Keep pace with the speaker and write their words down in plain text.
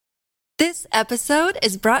This episode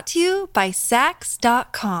is brought to you by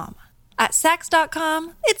Sax.com. At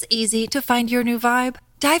Sax.com, it's easy to find your new vibe.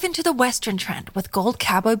 Dive into the Western trend with gold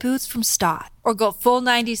cowboy boots from Stott, or go full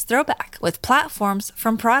 90s throwback with platforms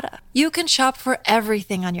from Prada. You can shop for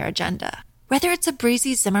everything on your agenda, whether it's a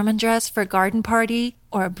breezy Zimmermann dress for a garden party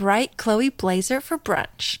or a bright Chloe blazer for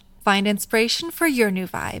brunch. Find inspiration for your new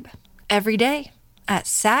vibe every day at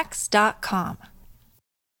Sax.com.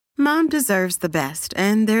 Mom deserves the best,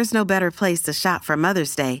 and there's no better place to shop for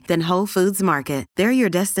Mother's Day than Whole Foods Market. They're your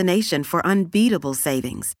destination for unbeatable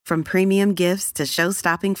savings, from premium gifts to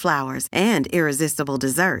show-stopping flowers and irresistible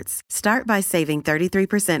desserts. Start by saving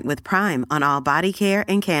 33% with Prime on all body care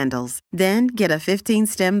and candles. Then get a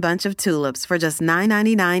 15-stem bunch of tulips for just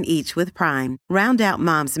 $9.99 each with Prime. Round out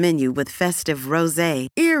Mom's menu with festive rosé,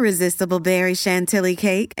 irresistible berry chantilly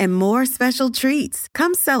cake, and more special treats.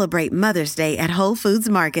 Come celebrate Mother's Day at Whole Foods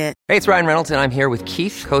Market. Hey, it's Ryan Reynolds, and I'm here with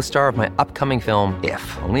Keith, co-star of my upcoming film,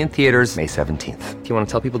 If, only in theaters May 17th. Do you want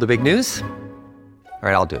to tell people the big news? All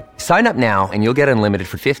right, I'll do it. Sign up now and you'll get unlimited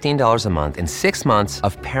for $15 a month and 6 months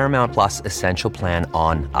of Paramount Plus Essential Plan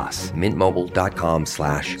on us.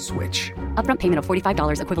 MintMobile.com/switch. Upfront payment of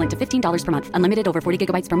 $45 equivalent to $15 per month. Unlimited over 40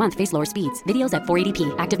 gigabytes per month. Face lower speeds. Videos at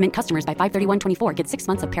 480p. Active Mint customers by 531.24 get 6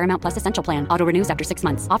 months of Paramount Plus Essential Plan. Auto renews after 6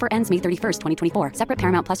 months. Offer ends May 31st, 2024. Separate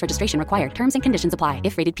Paramount Plus registration required. Terms and conditions apply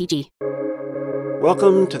if rated PG.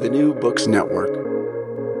 Welcome to the New Books Network.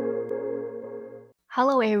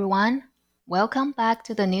 Hello, everyone. Welcome back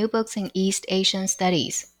to the New Books in East Asian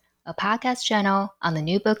Studies, a podcast channel on the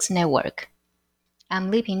New Books Network.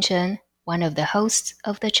 I'm Liping Chen, one of the hosts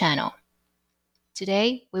of the channel.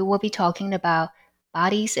 Today, we will be talking about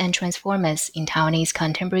Bodies and Transformers in Taiwanese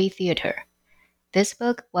Contemporary Theater. This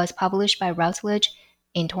book was published by Routledge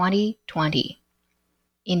in 2020.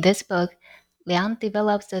 In this book, Liang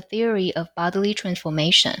develops the theory of bodily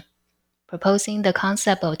transformation, proposing the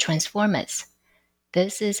concept of transformers.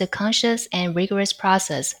 This is a conscious and rigorous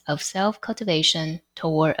process of self-cultivation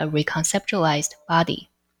toward a reconceptualized body.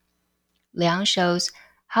 Liang shows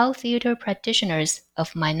how theater practitioners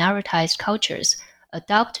of minoritized cultures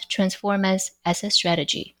adopt transformers as a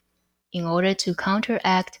strategy in order to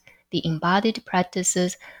counteract the embodied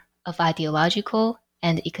practices of ideological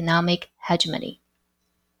and economic hegemony.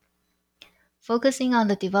 Focusing on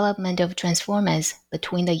the development of transformers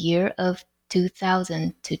between the year of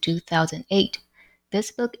 2000 to 2008, this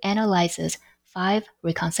book analyzes 5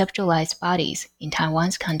 reconceptualized bodies in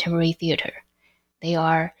Taiwan's contemporary theater. They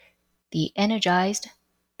are the energized,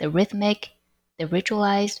 the rhythmic, the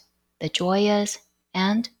ritualized, the joyous,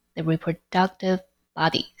 and the reproductive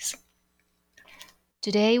bodies.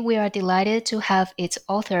 Today, we are delighted to have its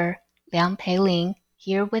author, Liang Peiling,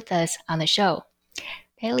 here with us on the show.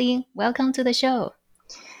 Peiling, welcome to the show.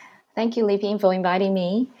 Thank you, Liping, for inviting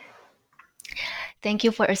me. Thank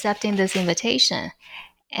you for accepting this invitation.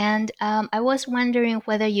 And I was wondering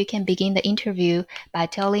whether you can begin the interview by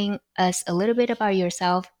telling us a little bit about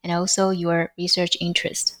yourself and also your research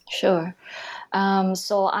interest. Sure.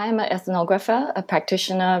 So I'm an ethnographer, a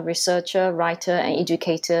practitioner, researcher, writer, and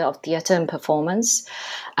educator of theater and performance.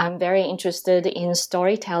 I'm very interested in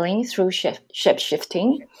storytelling through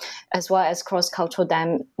shape-shifting, as well as cross-cultural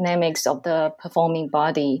dynamics of the performing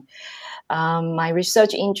body. My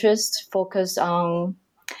research interests focus on,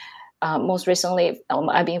 most recently,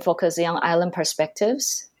 I've been focusing on island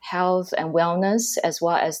perspectives, health and wellness, as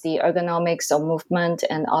well as the ergonomics of movement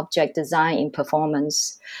and object design in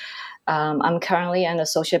performance. I'm currently an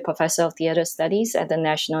associate professor of theater studies at the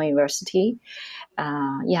National University.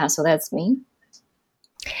 So that's me.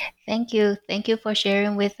 Thank you. Thank you for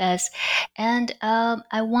sharing with us. And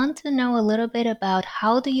I want to know a little bit about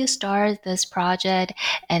how do you start this project?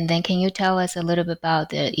 And then can you tell us a little bit about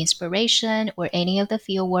the inspiration or any of the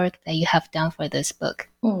field work that you have done for this book?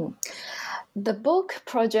 The book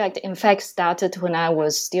project, in fact, started when I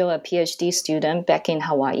was still a PhD student back in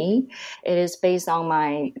Hawaii. It is based on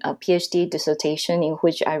my PhD dissertation in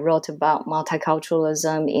which I wrote about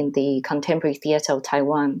multiculturalism in the contemporary theater of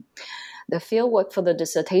Taiwan. The fieldwork for the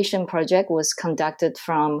dissertation project was conducted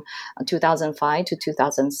from 2005 to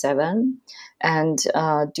 2007. And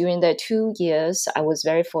during the 2 years, I was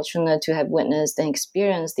very fortunate to have witnessed and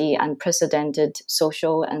experienced the unprecedented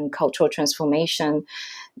social and cultural transformation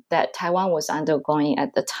that Taiwan was undergoing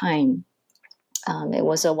at the time. It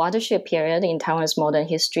was a watershed period in Taiwan's modern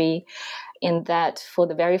history in that for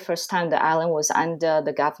the very first time, the island was under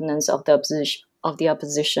the governance of the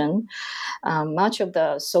opposition. Much of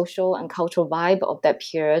the social and cultural vibe of that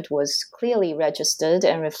period was clearly registered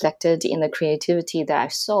and reflected in the creativity that I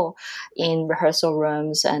saw in rehearsal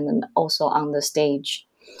rooms and also on the stage.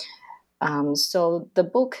 So the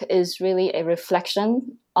book is really a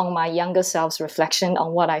reflection on my younger self's reflection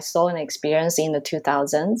on what I saw and experienced in the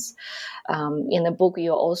 2000s. In the book,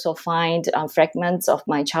 you'll also find fragments of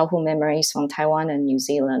my childhood memories from Taiwan and New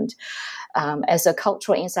Zealand. As a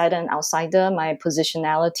cultural insider and outsider, my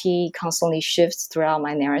positionality constantly shifts throughout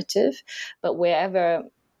my narrative. But wherever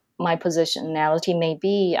my positionality may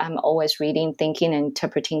be, I'm always reading, thinking, and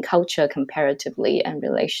interpreting culture comparatively and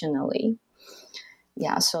relationally.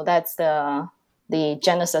 Yeah, so that's the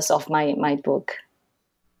genesis of my book.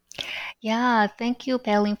 Yeah, thank you,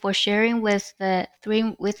 Pelin, for sharing with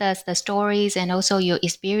us the stories and also your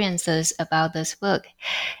experiences about this book.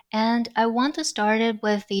 And I want to start it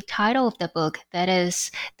with the title of the book, that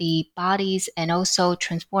is The Bodies and also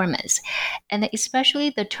Transformers, and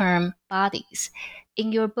especially the term bodies.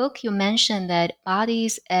 In your book, you mentioned that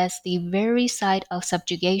bodies as the very site of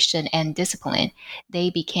subjugation and discipline, they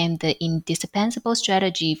became the indispensable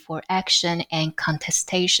strategy for action and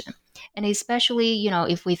contestation. And especially,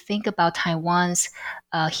 if we think about Taiwan's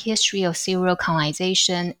history of serial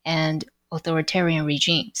colonization and authoritarian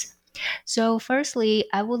regimes. So firstly,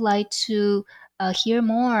 I would like to hear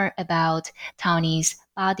more about Taiwanese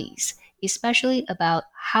bodies, especially about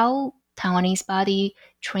how Taiwanese body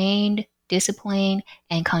trained, disciplined,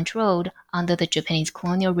 and controlled under the Japanese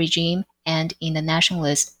colonial regime and in the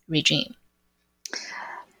nationalist regime.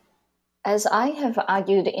 As I have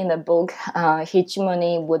argued in the book,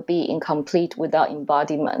 hegemony would be incomplete without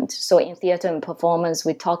embodiment. So in theater and performance,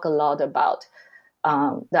 we talk a lot about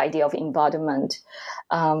the idea of embodiment.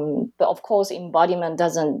 But of course, embodiment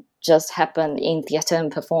doesn't just happen in theater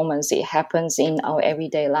and performance. It happens in our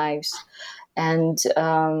everyday lives. And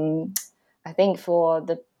I think for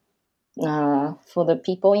the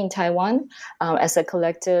people in Taiwan, as a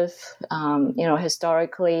collective,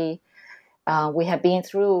 historically, we have been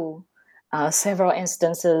through several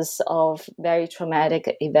instances of very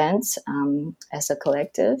traumatic events as a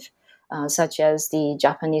collective, such as the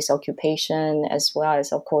Japanese occupation, as well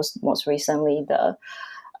as, of course, most recently the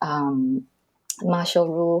martial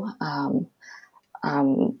rule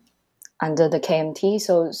under the KMT.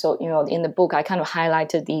 So in the book, I kind of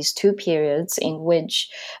highlighted these two periods in which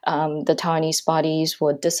the Taiwanese bodies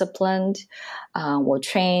were disciplined, were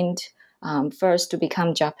trained, first to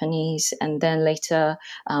become Japanese and then later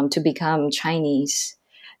to become Chinese.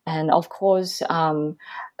 And of course,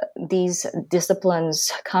 these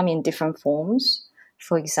disciplines come in different forms.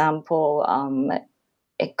 For example,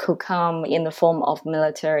 it could come in the form of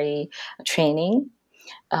military training.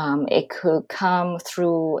 It could come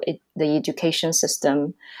through the education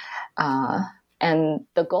system. And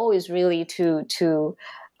the goal is really to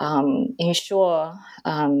ensure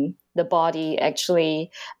the body actually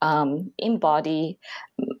embody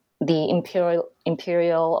the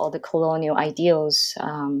imperial or the colonial ideals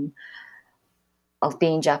of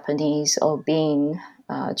being Japanese or being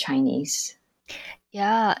Chinese.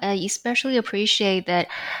 Yeah, I especially appreciate that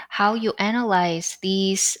how you analyze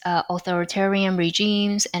these authoritarian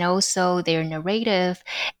regimes and also their narrative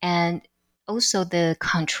and also the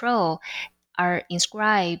control are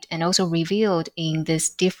inscribed and also revealed in this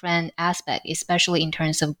different aspect, especially in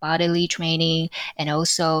terms of bodily training and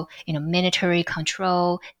also military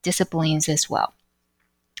control disciplines as well.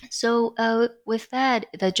 So with that,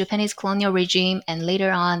 the Japanese colonial regime and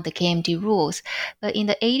later on the KMT rules. But in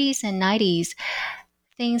the 80s and 90s,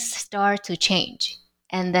 things start to change.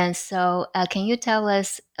 And then can you tell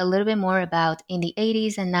us a little bit more about in the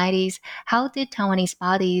 80s and 90s, how did Taiwanese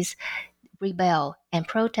bodies rebel and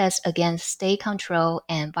protest against state control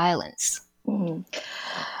and violence? Mm-hmm.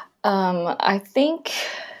 I think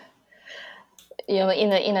in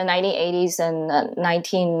the 1980s and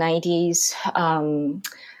 1990s,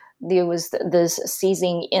 there was this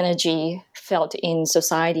seizing energy felt in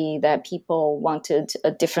society that people wanted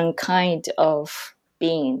a different kind of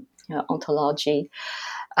being, ontology.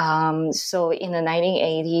 So in the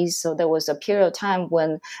 1980s, so there was a period of time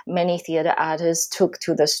when many theater artists took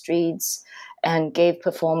to the streets and gave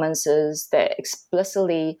performances that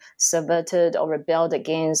explicitly subverted or rebelled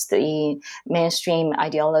against the mainstream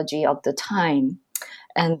ideology of the time.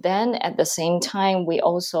 And then at the same time, we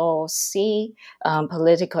also see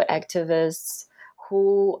political activists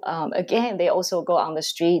who, again, they also go on the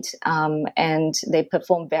street and they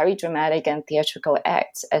perform very dramatic and theatrical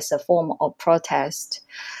acts as a form of protest.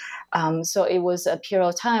 So it was a period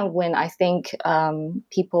of time when I think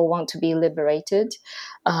people want to be liberated.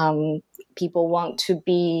 People want to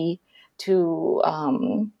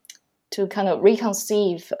kind of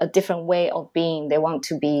reconceive a different way of being. They want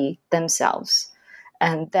to be themselves.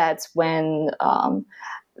 And that's when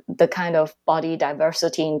the kind of body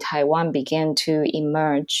diversity in Taiwan began to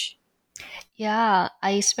emerge. Yeah,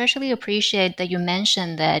 I especially appreciate that you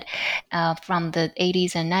mentioned that from the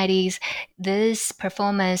 80s and 90s, this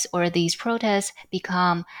performance or these protests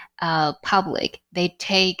become public. They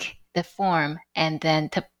take the form and then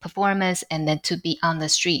to performance and then to be on the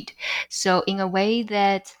street. So in a way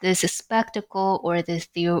that this spectacle or this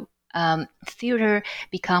theater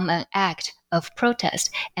become an act of protest,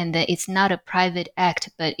 and that it's not a private act,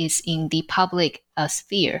 but it's in the public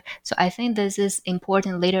sphere. So I think this is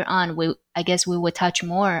important later on. I guess we will touch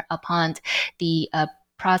more upon the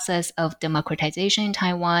process of democratization in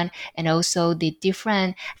Taiwan and also the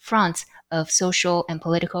different fronts of social and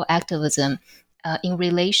political activism in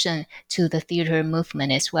relation to the theater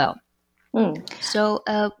movement as well. So,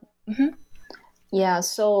 Yeah,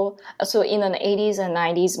 so in the 80s and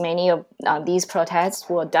 90s, many of these protests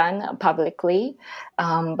were done publicly,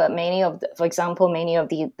 but for example, many of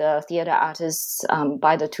the theater artists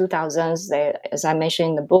by the 2000s, they, as I mentioned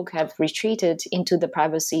in the book, have retreated into the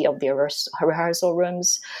privacy of their rehearsal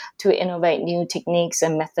rooms to innovate new techniques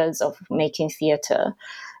and methods of making theater.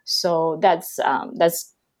 So that's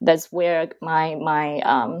where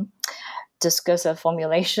my discursive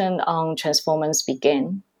formulation on transformance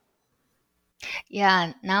began.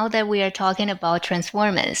 Yeah, now that we are talking about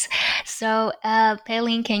transformance, so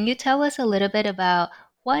Pei-Ling, can you tell us a little bit about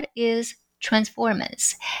what is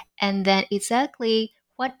transformance, and then exactly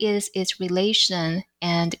what is its relation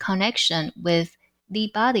and connection with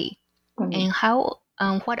the body, and how?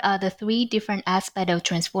 What are the three different aspects of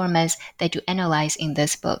transformance that you analyze in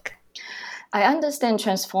this book? I understand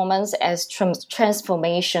transformance as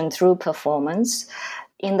transformation through performance.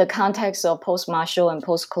 In the context of post-martial and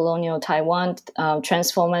post-colonial Taiwan,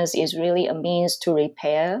 transformance is really a means to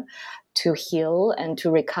repair, to heal, and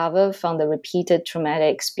to recover from the repeated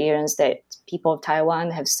traumatic experience that people of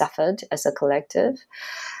Taiwan have suffered as a collective.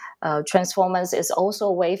 Transformance is also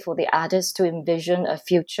a way for the artists to envision a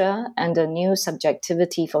future and a new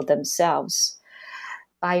subjectivity for themselves.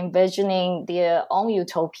 By envisioning their own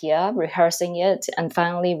utopia, rehearsing it, and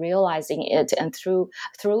finally realizing it, and through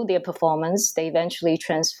their performance, they eventually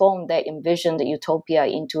transform their envisioned utopia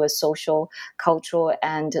into a social, cultural,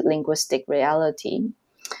 and linguistic reality.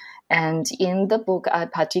 And in the book, I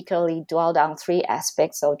particularly dwelled on three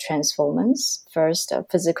aspects of transformance. First,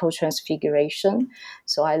 physical transfiguration.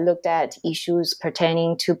 So I looked at issues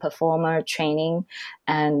pertaining to performer training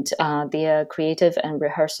and their creative and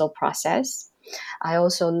rehearsal process. I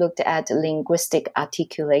also looked at linguistic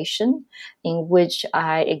articulation, in which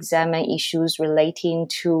I examine issues relating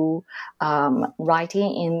to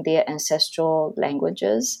writing in their ancestral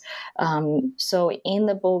languages. So in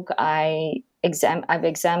the book, I've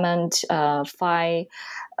examined 5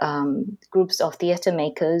 groups of theater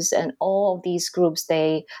makers, and all of these groups,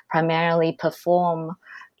 they primarily perform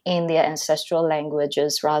in their ancestral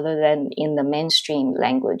languages rather than in the mainstream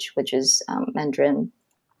language, which is Mandarin.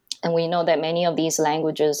 And we know that many of these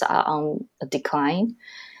languages are on a decline,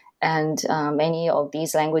 and many of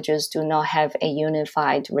these languages do not have a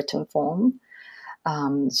unified written form.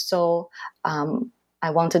 So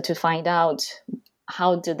I wanted to find out,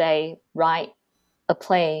 how do they write a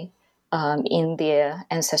play in their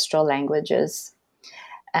ancestral languages?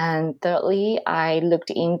 And thirdly, I looked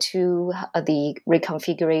into the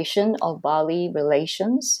reconfiguration of bodily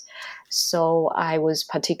relations. So I was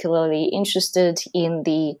particularly interested in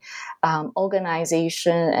the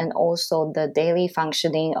organization and also the daily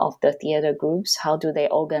functioning of the theater groups. How do they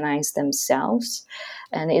organize themselves?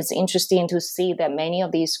 And it's interesting to see that many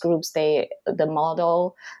of these groups, the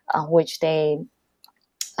model which they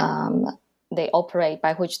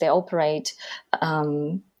operate,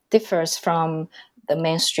 differs from the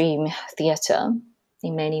mainstream theater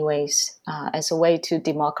in many ways, as a way to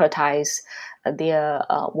democratize their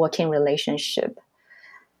working relationship.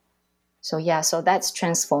 So that's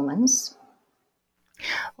transformance.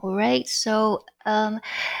 All right. So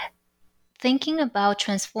thinking about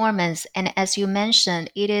transformance, and as you mentioned,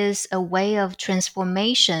 it is a way of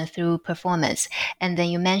transformation through performance. And then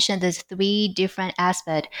you mentioned there's 3 different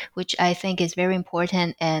aspects, which I think is very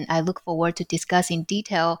important, and I look forward to discuss in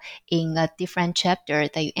detail in a different chapter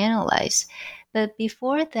that you analyze. But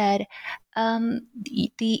before that,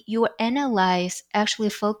 your analyze actually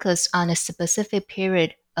focus on a specific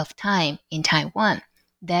period of time in Taiwan,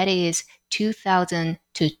 that is 2000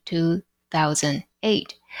 to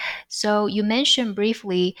 2008. So you mentioned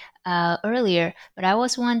briefly earlier, but I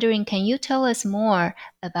was wondering, can you tell us more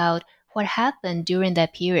about what happened during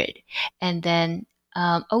that period? And then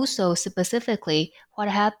also specifically, what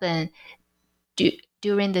happened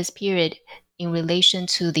during this period in relation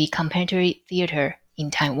to the contemporary theater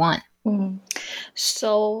in Taiwan?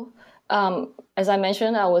 So as I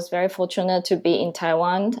mentioned, I was very fortunate to be in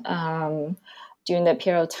Taiwan during that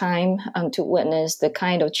period of time to witness the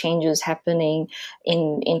kind of changes happening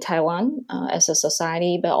in Taiwan as a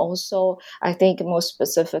society. But also, I think more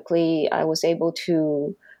specifically, I was able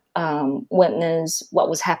to witness what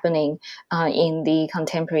was happening in the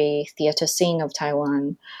contemporary theater scene of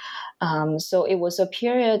Taiwan. So it was a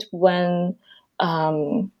period when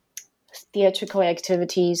theatrical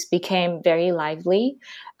activities became very lively,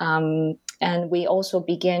 and we also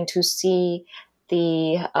began to see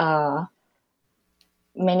the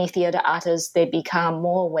many theater artists, they become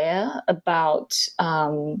more aware about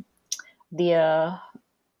their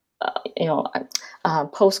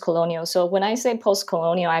post-colonial. So when I say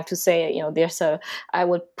post-colonial, I have to say, I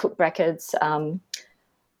would put brackets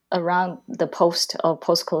around the post or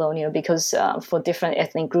post-colonial, because for different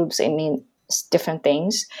ethnic groups, it means different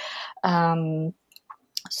things.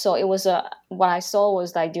 So it was what I saw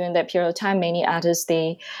was like during that period of time, many artists,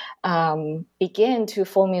 they began to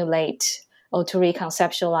formulate or to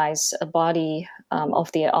reconceptualize a body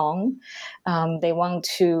of their own. They want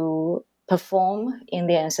to perform in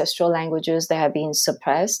their ancestral languages that have been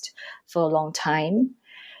suppressed for a long time.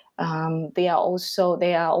 They are also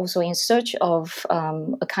in search of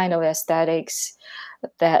a kind of aesthetics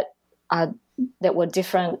that were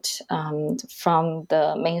different from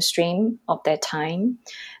the mainstream of that time,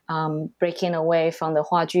 breaking away from the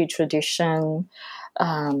Huaju tradition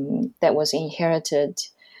that was inherited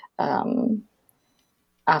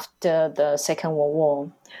after the Second World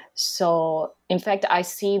War. So, in fact, I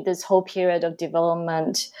see this whole period of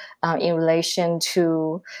development in relation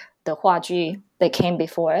to the Huaju that came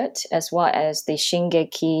before it, as well as the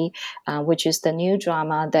Shingeki, which is the new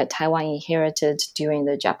drama that Taiwan inherited during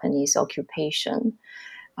the Japanese occupation.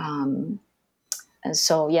 And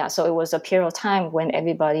so it was a period of time when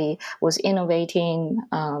everybody was innovating,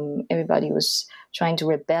 everybody was trying to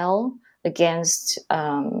rebel against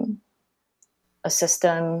a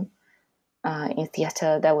system in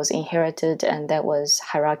theater that was inherited and that was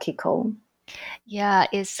hierarchical. Yeah,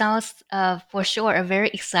 it sounds for sure a very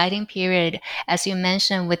exciting period, as you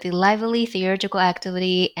mentioned, with the lively theatrical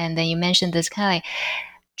activity, and then you mentioned this kind of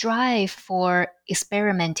drive for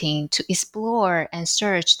experimenting, to explore and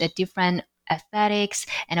search the different aesthetics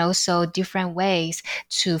and also different ways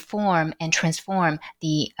to form and transform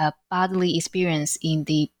the bodily experience in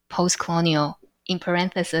the post-colonial, in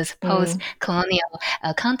parentheses, post-colonial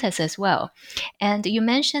context as well. And you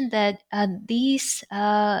mentioned that these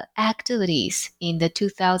activities in the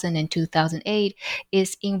 2000 and 2008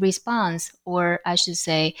 is in response, or I should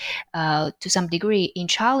say, to some degree, in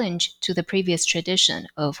challenge to the previous tradition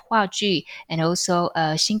of Huaju and also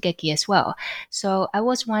Shingeki as well. So I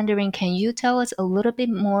was wondering, can you tell us a little bit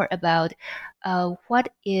more about what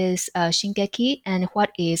is Shingeki and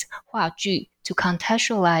what is Huaju, to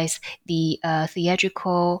contextualize the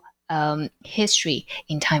theatrical history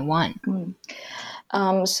in Taiwan?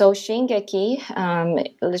 So Shingeki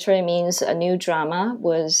literally means a new drama,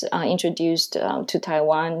 was introduced to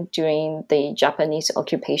Taiwan during the Japanese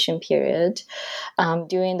occupation period.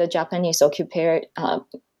 During the Japanese occupation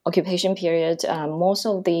period, most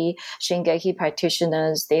of the Shingeki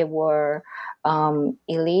practitioners, they were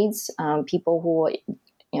elites, people who were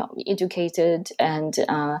educated, and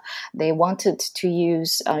they wanted to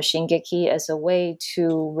use Shingeki as a way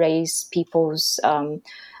to raise people's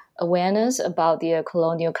awareness about their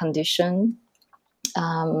colonial condition,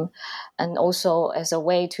 and also as a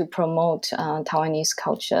way to promote Taiwanese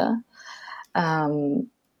culture.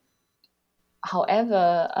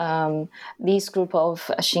 However, this group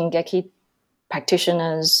of Shingeki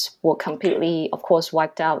practitioners were completely, of course,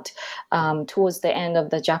 wiped out towards the end of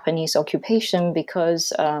the Japanese occupation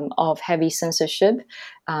because of heavy censorship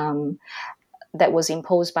that was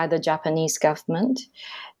imposed by the Japanese government.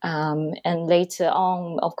 And later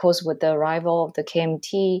on, of course, with the arrival of the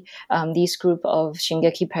KMT, this group of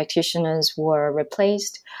Shingeki practitioners were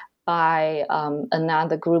replaced by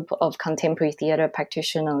another group of contemporary theater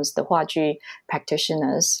practitioners, the Huaju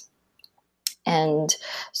practitioners. And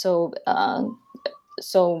so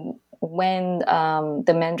when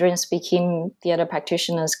the Mandarin-speaking theater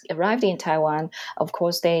practitioners arrived in Taiwan, of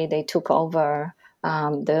course, they took over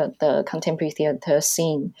the contemporary theater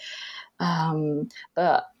scene.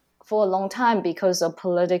 But for a long time, because of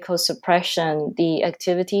political suppression, the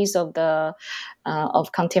activities of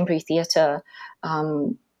contemporary theater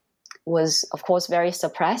was, of course, very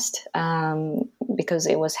suppressed because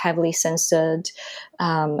it was heavily censored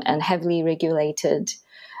and heavily regulated.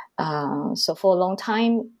 So for a long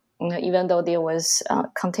time, even though there was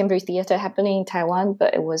contemporary theater happening in Taiwan,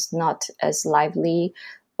 but it was not as lively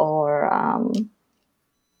or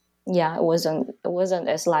yeah, it wasn't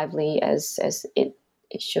as lively as it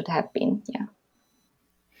should have been. Yeah.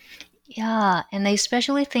 Yeah, and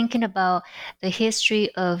especially thinking about the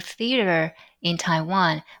history of theater in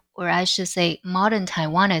Taiwan, or I should say modern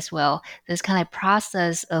Taiwan as well, this kind of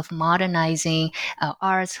process of modernizing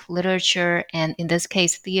arts, literature, and in this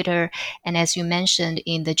case, theater. And as you mentioned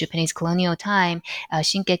in the Japanese colonial time,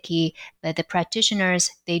 Shinkeki, that the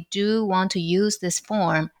practitioners, they do want to use this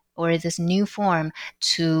form or this new form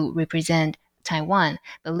to represent Taiwan.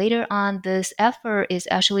 But later on, this effort is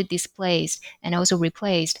actually displaced and also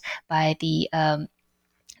replaced by the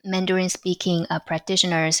Mandarin speaking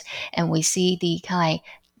practitioners, and we see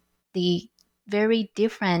the very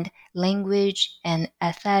different language and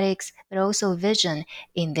aesthetics, but also vision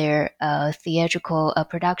in their theatrical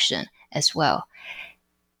production as well.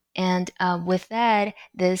 And with that,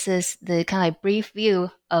 this is the kind of brief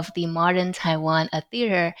view of the modern Taiwan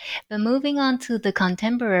theater. But moving on to the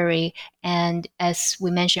contemporary, and as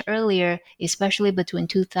we mentioned earlier, especially between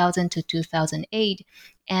 2000 to 2008,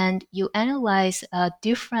 and you analyze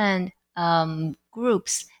different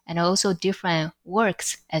groups and also different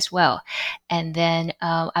works as well. And then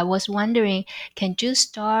I was wondering, can you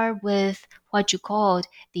start with what you called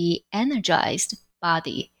the energized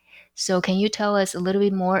body? So can you tell us a little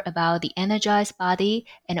bit more about the energized body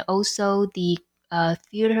and also the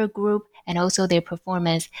theater group and also their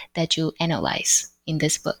performance that you analyze in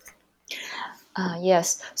this book?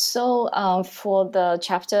 Yes. So for the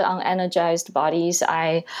chapter on energized bodies,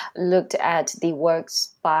 I looked at the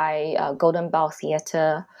works by Golden Bough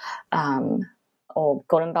Theatre or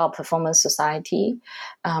Golden Bough Performance Society.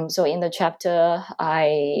 So in the chapter,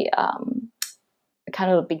 I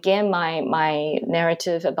kind of began my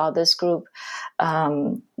narrative about this group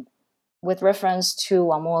with reference to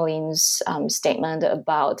Wang Molin's statement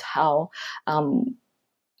about how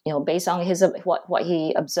based on his what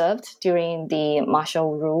he observed during the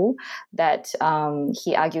martial rule, that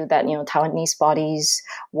he argued that Taiwanese bodies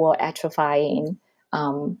were atrophying,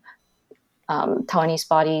 Taiwanese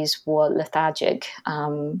bodies were lethargic.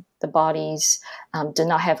 The bodies did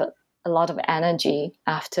not have a lot of energy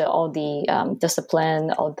after all the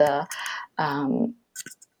discipline or the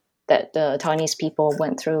that the Taiwanese people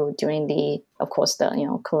went through during the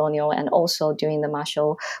colonial and also during the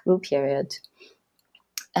martial rule period.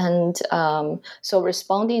 And so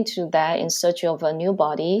responding to that, in search of a new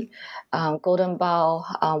body, Golden Bough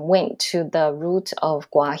went to the root of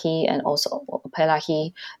Guahi and also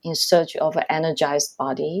Pelahi in search of an energized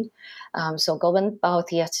body. So Golden Bough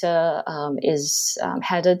Theatre is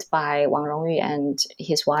headed by Wang Rongyu and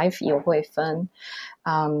his wife, Yu Huifen.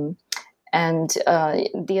 And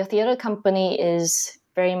the theater company is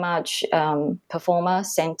very much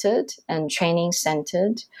performer-centered and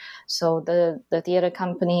training-centered. So the theater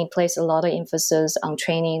company places a lot of emphasis on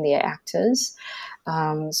training their actors.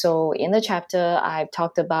 So in the chapter, I've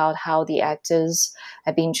talked about how the actors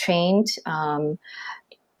have been trained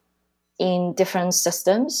in different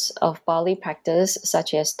systems of bodily practice,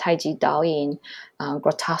 such as Taiji Daoyin,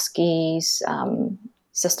 Grotowski's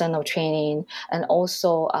system of training, and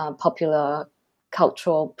also popular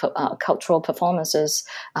cultural performances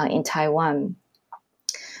in Taiwan.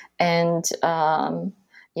 And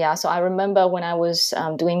so I remember when I was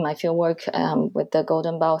doing my fieldwork with the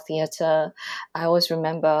Golden Bough Theatre, I always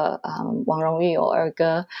remember Wang Rongyu or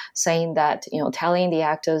Erge saying that, telling the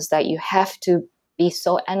actors that you have to be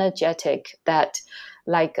so energetic that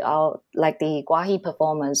like the Guahi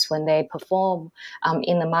performers, when they perform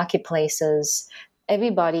in the marketplaces,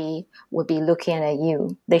 everybody would be looking at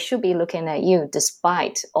you. They should be looking at you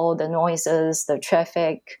despite all the noises, the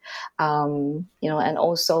traffic, and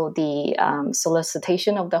also the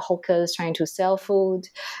solicitation of the hawkers trying to sell food,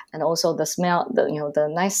 and also the smell, the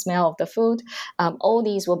nice smell of the food. All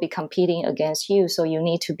these will be competing against you. So you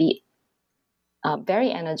need to be very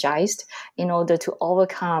energized in order to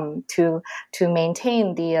overcome, to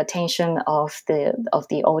maintain the attention of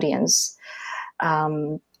the audience.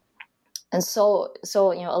 And so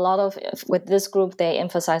a lot of, with this group, they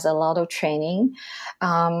emphasize a lot of training.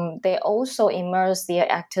 They also immerse their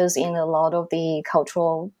actors in a lot of the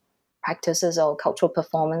cultural practices or cultural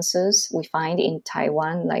performances we find in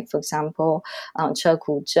Taiwan, like, for example, Che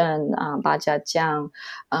Ku Zhen, Ba Jia Jiang.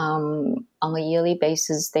 On a yearly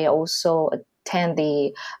basis, they also attend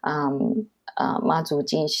the Ma Zu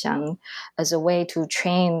Jin Xiang as a way to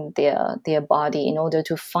train their body in order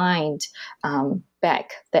to find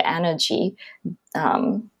back the energy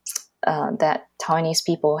that Taiwanese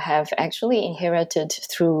people have actually inherited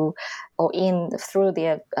through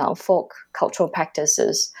their folk cultural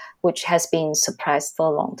practices, which has been suppressed for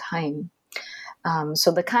a long time.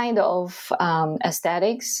 So the kind of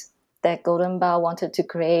aesthetics that Golden Bao wanted to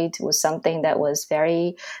create was something that was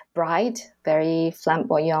very bright, very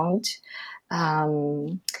flamboyant.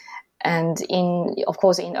 And of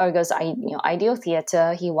course, in Ergo's ideal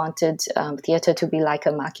theater, he wanted theater to be like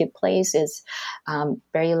a marketplace. It's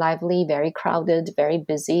very lively, very crowded, very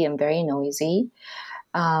busy, and very noisy.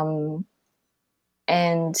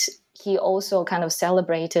 And he also kind of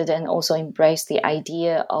celebrated and also embraced the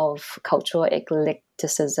idea of cultural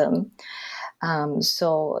eclecticism.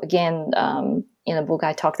 So again, in the book,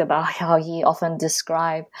 I talked about how he often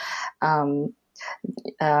described the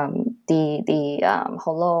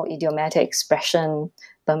Holo idiomatic expression,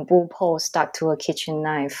 bamboo pole stuck to a kitchen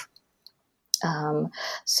knife.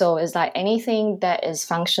 So it's like anything that is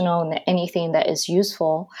functional and anything that is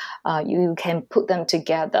useful, you can put them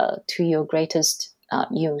together to your greatest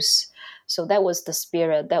use. So that was the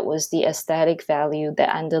spirit, that was the aesthetic value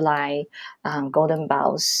that underlie Golden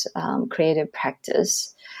Bao's creative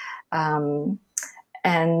practice. And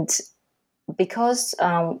because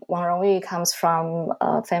Wang Rongyu comes from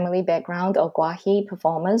a family background of Guahi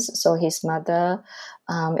performers, so his mother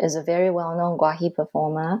is a very well-known Guahi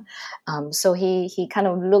performer. So he kind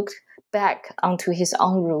of looked back onto his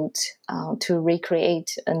own route to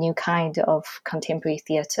recreate a new kind of contemporary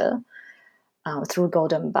theater through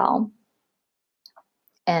Golden Bao.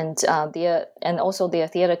 And also their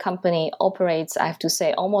theater company operates, I have to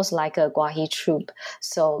say, almost like a Guahi troupe.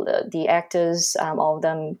 So the actors, all of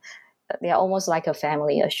them, they are almost like a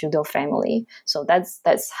family, a Shudo family. So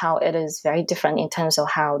that's how it is very different in terms of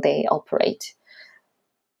how they operate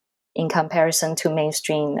in comparison to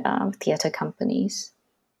mainstream theater companies.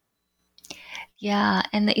 Yeah,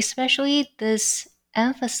 and especially this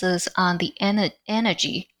emphasis on the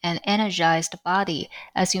energy and energized body.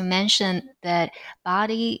 As you mentioned, that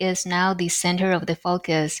body is now the center of the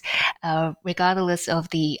focus, regardless of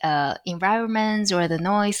the environments or the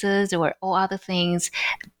noises or all other things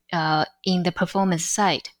in the performance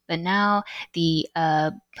side. But now the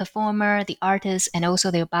performer, the artist, and also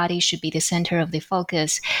their body should be the center of the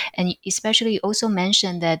focus. And especially also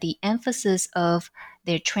mentioned that the emphasis of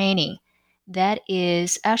their training, that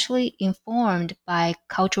is actually informed by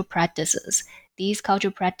cultural practices. These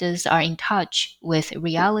cultural practices are in touch with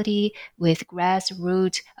reality, with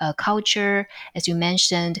grassroots culture, as you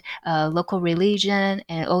mentioned, local religion,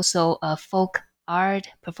 and also folk art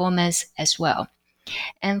performance as well.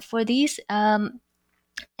 And for these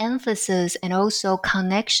emphasis and also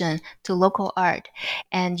connection to local art,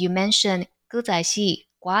 and you mentioned 歌仔戏,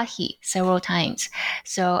 Guahi several times.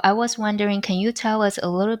 So I was wondering, can you tell us a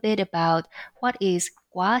little bit about what is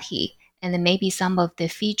Guahi and then maybe some of the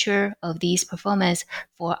feature of these performances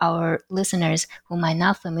for our listeners who might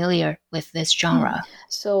not familiar with this genre?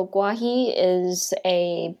 So Guahi is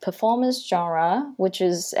a performance genre which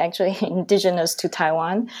is actually indigenous to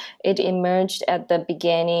Taiwan. It emerged at the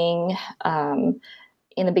beginning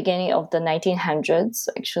in the beginning of the 1900s,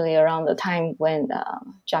 actually around the time when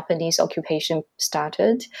Japanese occupation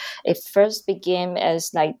started. It first began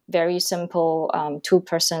as like very simple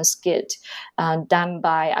two-person skit done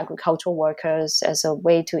by agricultural workers as a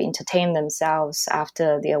way to entertain themselves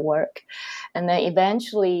after their work. And then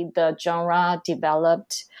eventually the genre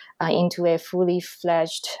developed into a fully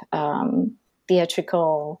fledged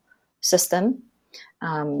theatrical system,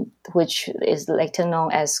 which is later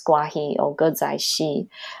known as Guahi or Gezaishi.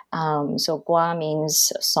 So Gua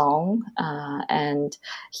means song, and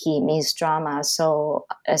He means drama. So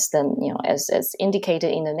as as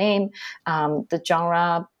indicated in the name, the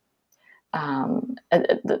genre,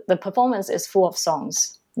 the performance is full of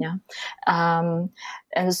songs. Yeah, and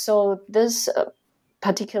so this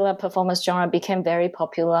particular performance genre became very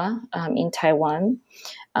popular in Taiwan,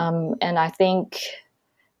 and I think,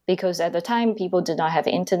 because at the time people did not have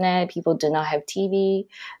internet, people did not have TV,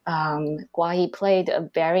 Guahi played a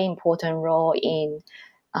very important role in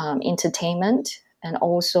entertainment and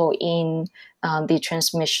also in the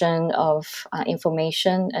transmission of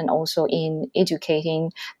information and also in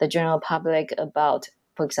educating the general public about,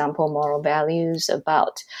 for example, moral values,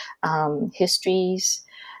 about histories.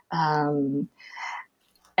 A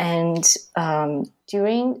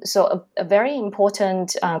very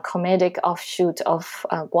important comedic offshoot of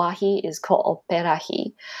Guahi is called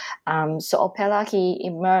operahi. So operahi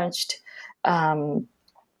emerged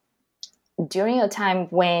during a time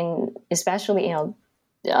when, especially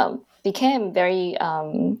became very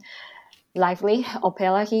lively.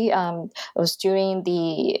 Operahi was during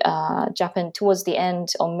the towards the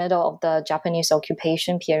end or middle of the Japanese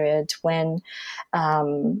occupation period, when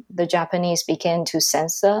the Japanese began to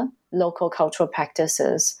censor local cultural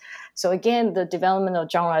practices. So again, the development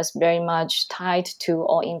of genre is very much tied to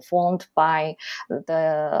or informed by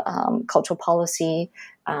the cultural policy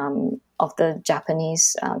of the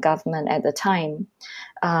Japanese government at the time.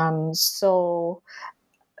 So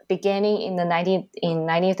beginning in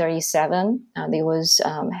 1937, there was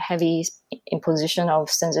heavy imposition of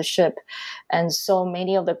censorship. And so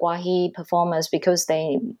many of the gwahi performers, because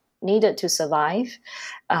they needed to survive,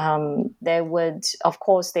 they were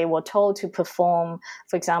told to perform,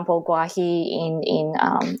 for example, gwahi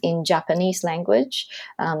in Japanese language.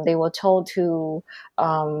 They were told to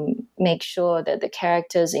make sure that the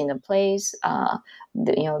characters in the plays,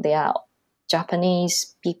 they are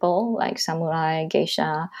Japanese people like samurai,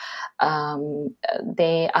 geisha.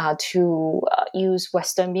 They are to use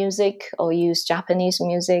Western music or use Japanese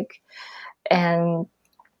music.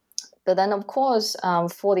 But then, of course,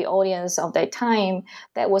 for the audience of that time,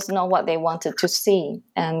 that was not what they wanted to see.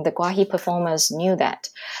 And the gwahi performers knew that.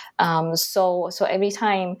 So every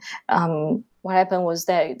time, what happened was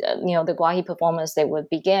that, the gwahi performers, they would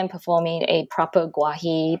begin performing a proper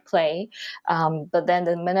gwahi play. But then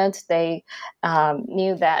the minute they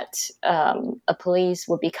knew that a police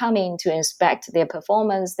would be coming to inspect their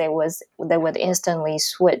performance, they would instantly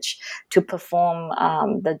switch to perform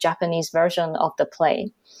the Japanese version of the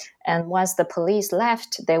play. And once the police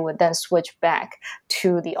left, they would then switch back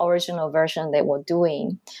to the original version they were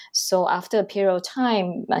doing. So after a period of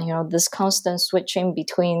time, this constant switching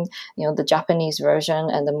between, the Japanese version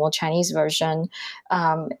and the more Chinese version,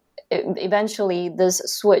 eventually this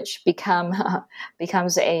switch becomes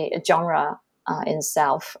a genre in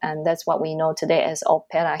itself, and that's what we know today as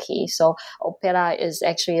operahi. So opera is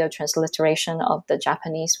actually a transliteration of the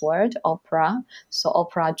Japanese word opera, so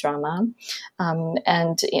opera drama.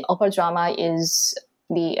 And in opera drama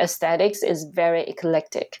the aesthetics is very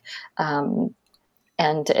eclectic.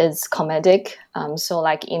 And it's comedic. So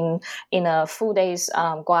like in a full day's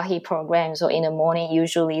gwahi program, so in the morning,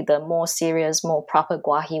 usually the more serious, more proper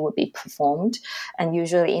gwahi would be performed. And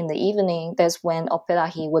usually in the evening, that's when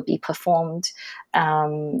operahi would be performed.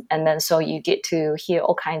 And then so you get to hear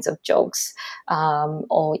all kinds of jokes.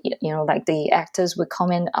 Or, like the actors would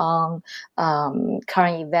comment on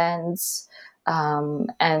current events.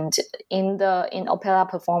 And in opera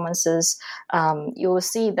performances, you will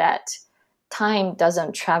see that time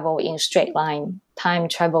doesn't travel in straight line. Time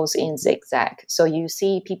travels in zigzag. So you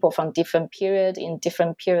see people from different periods in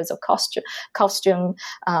different periods of costume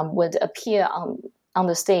would appear on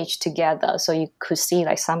the stage together. So you could see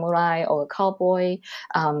like samurai or a cowboy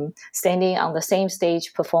standing on the same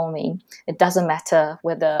stage performing. It doesn't matter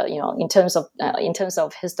whether, in terms of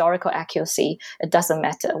historical accuracy, it doesn't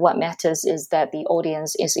matter. What matters is that the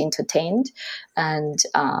audience is entertained and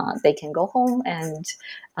they can go home and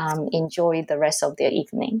enjoy the rest of their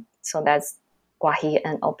evening. So that's gwahi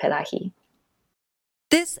and operahi.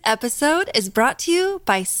 This episode is brought to you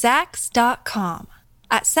by Saks.com.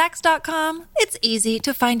 At Saks.com, it's easy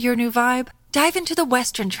to find your new vibe. Dive into the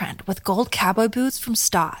Western trend with gold cowboy boots from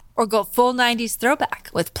Stott, or go full 90s throwback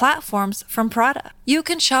with platforms from Prada. You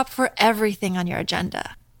can shop for everything on your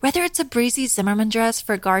agenda, whether it's a breezy Zimmermann dress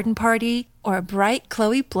for a garden party or a bright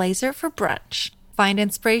Chloe blazer for brunch. Find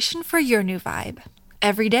inspiration for your new vibe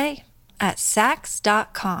every day at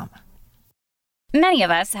Saks.com. Many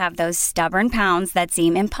of us have those stubborn pounds that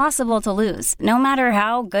seem impossible to lose, no matter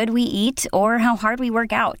how good we eat or how hard we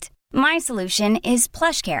work out. My solution is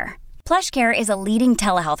PlushCare. PlushCare is a leading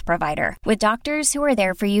telehealth provider with doctors who are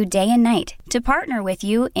there for you day and night to partner with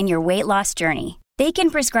you in your weight loss journey. They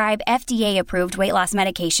can prescribe FDA-approved weight loss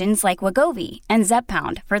medications like Wegovy and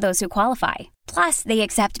Zepbound for those who qualify. Plus, they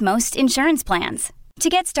accept most insurance plans. To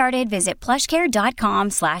get started, visit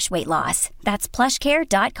plushcare.com/weightloss. That's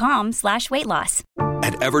plushcare.com/weightloss.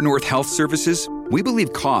 At Evernorth Health Services, we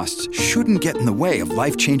believe costs shouldn't get in the way of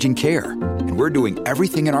life-changing care, and we're doing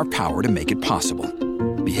everything in our power to make it possible.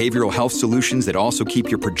 Behavioral health solutions that also keep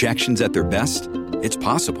your projections at their best? It's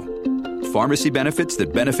possible. Pharmacy benefits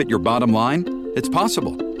that benefit your bottom line? It's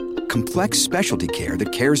possible. Complex specialty care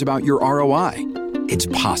that cares about your ROI? It's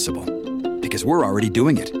possible. Because we're already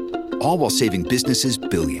doing it. All while saving businesses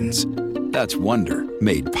billions. That's Wonder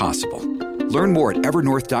made possible. Learn more at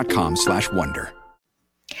evernorth.com/wonder.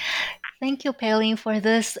 Thank you, Pei-Ling, for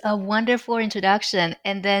this wonderful introduction.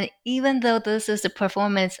 And then even though this is a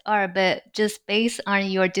performance art, but just based on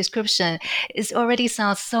your description, it already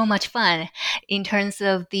sounds so much fun in terms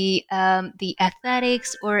of the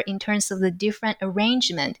aesthetics or in terms of the different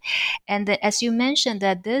arrangement. And then, as you mentioned,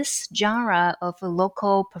 that this genre of a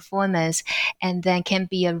local performance and then can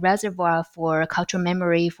be a reservoir for cultural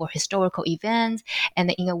memory, for historical events,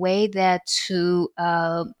 and in a way that to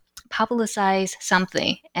publicize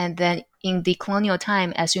something. And then in the colonial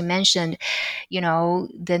time, as you mentioned,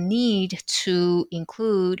 the need to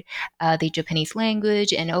include the Japanese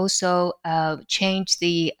language and also change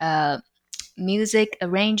the music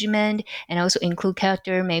arrangement and also include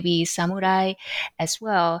character, maybe samurai as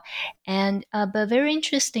well. And but very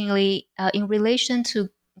interestingly, in relation to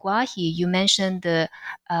Gwahi, you mentioned the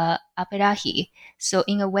aperahi. So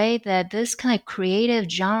in a way that this kind of creative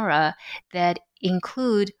genre that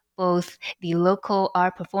include both the local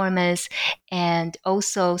art performance and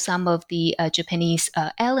also some of the Japanese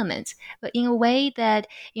elements, but in a way that,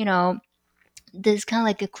 this kind of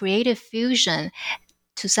like a creative fusion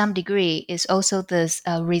to some degree is also this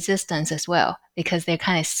resistance as well, because they're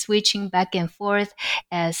kind of switching back and forth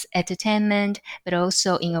as entertainment, but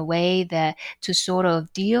also in a way that to sort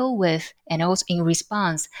of deal with and also in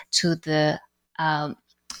response to the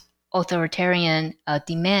authoritarian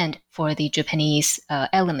demand for the Japanese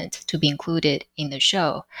element to be included in the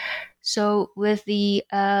show. So with the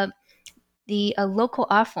local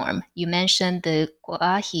art form, you mentioned the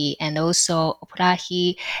Gwahi and also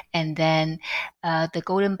Operahi, and then the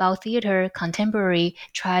Golden Bough Theater contemporary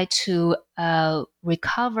tried to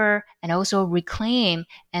recover and also reclaim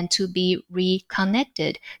and to be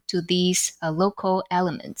reconnected to these local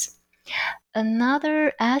elements.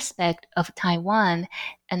 Another aspect of Taiwan,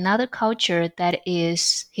 another culture that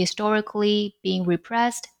is historically being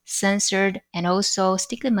repressed, censored, and also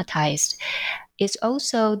stigmatized, is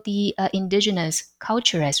also the indigenous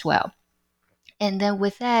culture as well. And then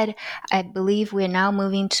with that, I believe we're now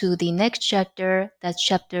moving to the next chapter. That's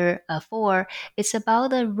chapter 4. It's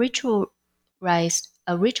about a ritualized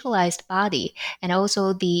body and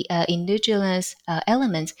also the indigenous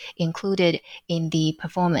elements included in the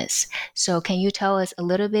performance. So can you tell us a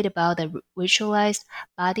little bit about the ritualized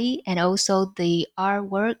body and also the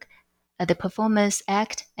artwork, the performance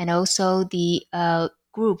act, and also the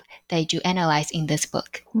group that you analyze in this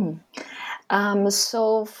book?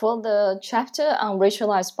 So for the chapter on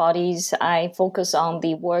ritualized bodies, I focus on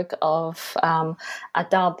the work of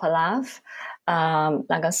Adal Pallav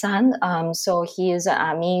Nagasan. So he is an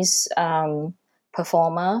Amis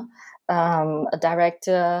performer, a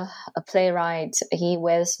director, a playwright. He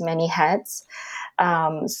wears many hats.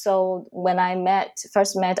 So when I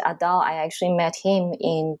first met Adal, I actually met him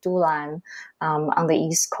in Dulan on the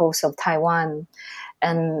east coast of Taiwan.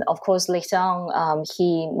 And of course, later on,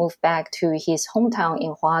 he moved back to his hometown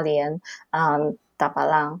in Hualien,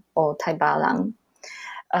 Tabalang or Taibalang.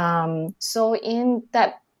 So in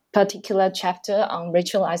that particular chapter on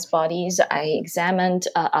ritualized bodies, I examined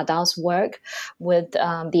Adal's work with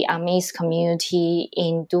the Amis community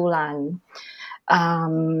in Dulan.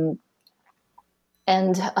 And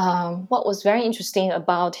what was very interesting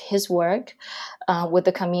about his work with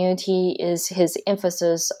the community is his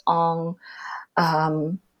emphasis on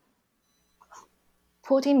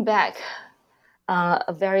putting back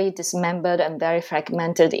a very dismembered and very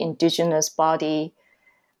fragmented indigenous body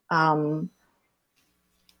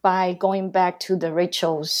by going back to the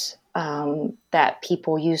rituals that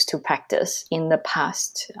people used to practice in the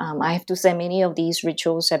past. I have to say many of these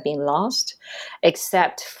rituals have been lost,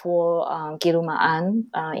 except for Giruma'an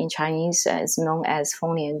in Chinese, it's known as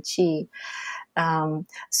Fengnian Qi.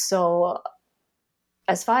 So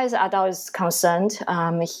as far as Adal is concerned,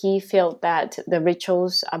 he felt that the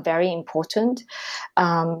rituals are very important.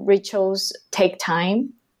 Rituals take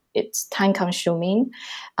time. It's time-consuming,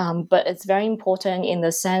 but it's very important in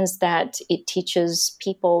the sense that it teaches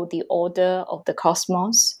people the order of the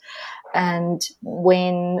cosmos. And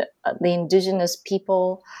when the indigenous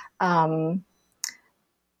people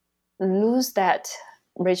lose that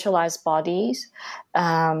ritualized bodies,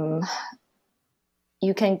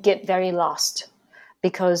 you can get very lost,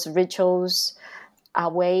 because rituals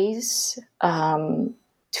are ways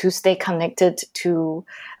to stay connected to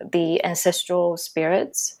the ancestral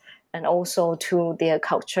spirits and also to their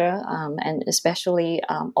culture, and especially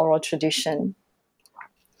oral tradition.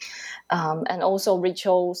 And also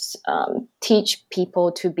rituals teach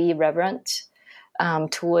people to be reverent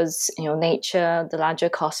towards nature, the larger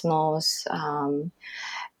cosmos.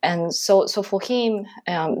 And so for him,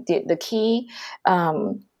 the key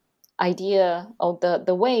idea or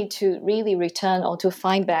the way to really return or to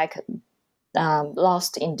find back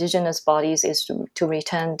lost indigenous bodies is to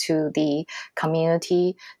return to the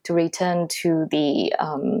community, to return to the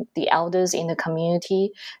elders in the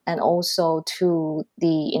community, and also to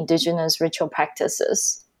the indigenous ritual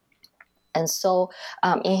practices. And so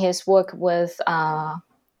in his work with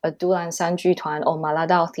Dulan San Ju Tuan or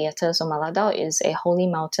Maladao Theater. So Maladao is a holy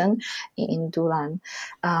mountain in Dulan.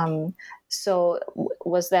 So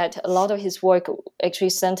was that a lot of his work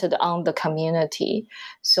actually centered on the community.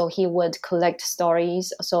 So he would collect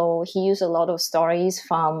stories. So he used a lot of stories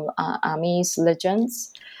from Amis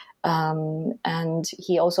legends. And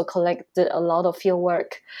he also collected a lot of field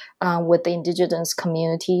work with the indigenous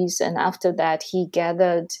communities. And after that, he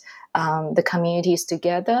gathered the communities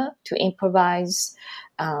together to improvise.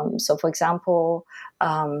 So, for example,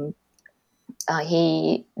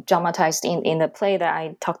 he dramatized in the play that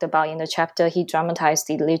I talked about in the chapter, he dramatized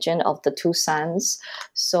the legend of the two sons.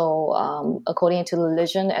 So according to the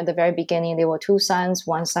legend, at the very beginning, there were two sons.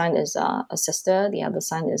 One son is a sister, the other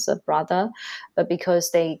son is a brother. But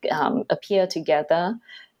because they appear together,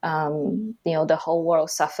 the whole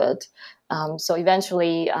world suffered. So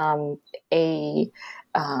eventually a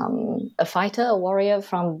fighter, a warrior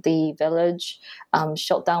from the village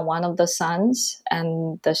shot down one of the sons,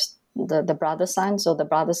 and the brother son. So the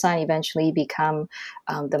brother son eventually become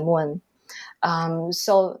the moon.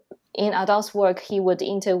 So in Adal's work, he would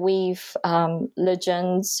interweave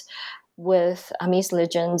legends with Amis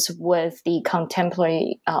legends with the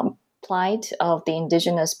contemporary plight of the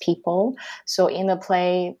indigenous people. So in the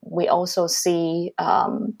play, we also see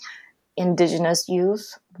indigenous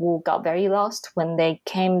youth who got very lost when they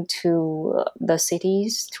came to the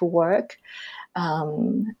cities to work.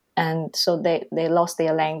 And so they lost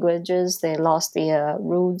their languages, they lost their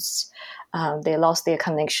roots, they lost their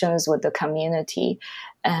connections with the community.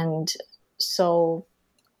 And so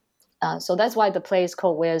that's why the play is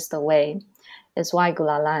called Where's the Way? It's why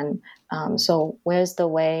Gulalan. So where's the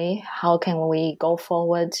way? How can we go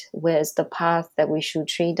forward? Where's the path that we should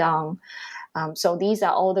tread down? So these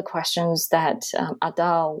are all the questions that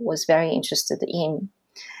Adal was very interested in.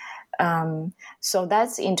 So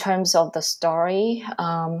that's in terms of the story.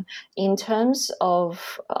 In terms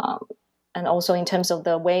of, and also in terms of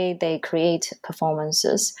the way they create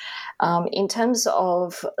performances. In terms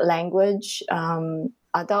of language,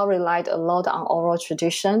 Adal relied a lot on oral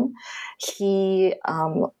tradition. He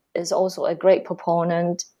is also a great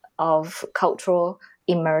proponent of cultural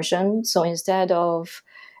immersion. So instead of,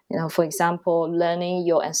 for example, learning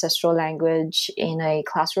your ancestral language in a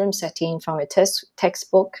classroom setting from a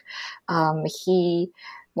textbook, he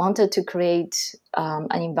wanted to create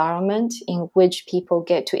an environment in which people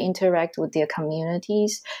get to interact with their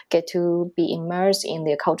communities, get to be immersed in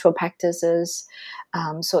their cultural practices.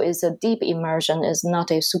 So it's a deep immersion, it's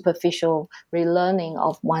not a superficial relearning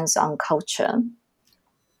of one's own culture.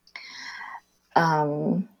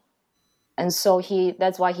 And so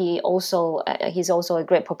that's why he's also a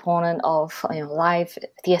great proponent of life.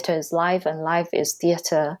 Theater is life, and life is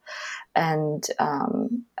theater, and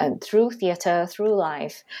through theater, through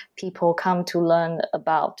life, people come to learn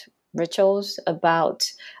about rituals, about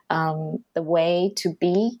the way to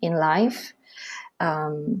be in life,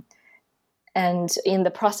 and in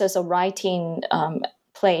the process of writing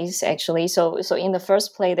plays, actually. So in the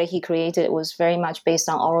first play that he created, it was very much based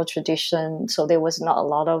on oral tradition. So there was not a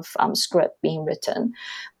lot of script being written.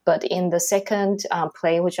 But in the second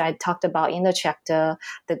play, which I talked about in the chapter,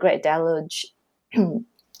 The Great Deluge,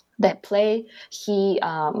 that play, he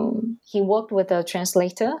worked with a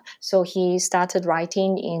translator. So he started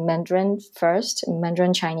writing in Mandarin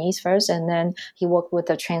Chinese first, and then he worked with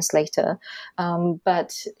a translator.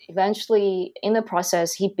 But eventually, in the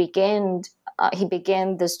process, he began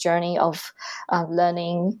this journey of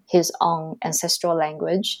learning his own ancestral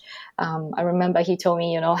language. I remember he told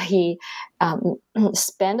me, he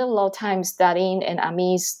spent a lot of time studying an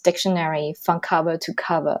Amis dictionary from cover to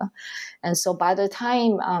cover. And so by the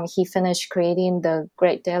time he finished creating The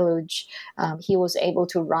Great Deluge, he was able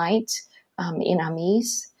to write in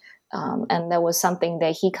Amis. And that was something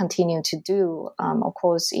that he continued to do. Of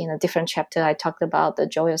course, in a different chapter, I talked about the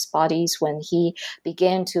Joyous Bodies when he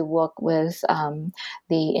began to work with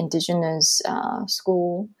the indigenous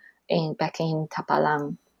school back in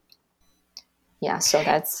Tapalang. Yeah, so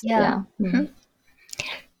that's, yeah. Mm-hmm.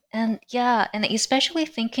 And especially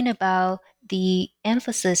thinking about the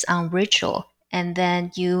emphasis on ritual, and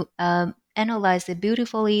then you analyze it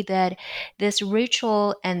beautifully that this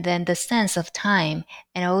ritual and then the sense of time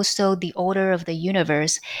and also the order of the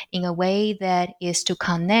universe in a way that is to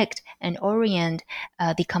connect and orient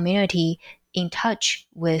the community in touch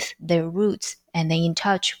with their roots and then in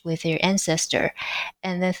touch with their ancestor.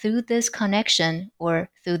 And then through this connection or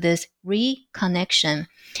through this reconnection,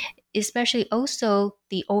 especially also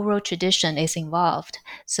the oral tradition is involved.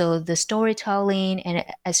 So the storytelling and,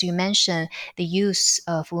 as you mentioned, the use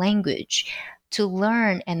of language. to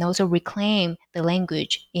learn and also reclaim the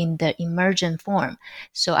language in the emergent form.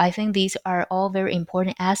 So I think these are all very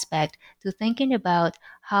important aspects to thinking about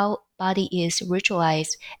how body is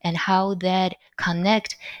ritualized and how that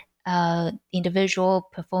connect individual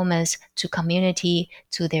performance to community,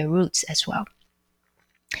 to their roots as well.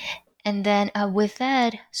 And then with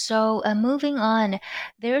that, so moving on,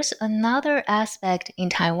 there's another aspect in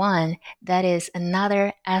Taiwan that is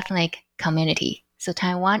another ethnic community. So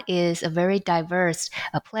Taiwan is a very diverse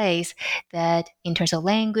place that in terms of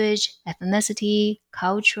language, ethnicity,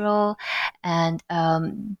 cultural, and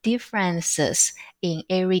differences in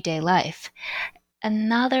everyday life.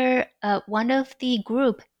 Another one of the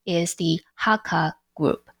group is the Hakka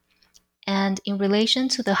group. And in relation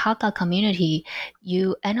to the Hakka community,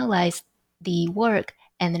 you analyze the work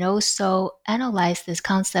and then also analyze this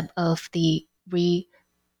concept of the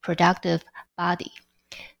reproductive body.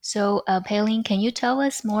 So, Pei-Ling, can you tell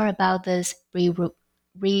us more about this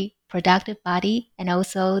reproductive body and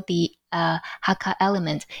also the Hakka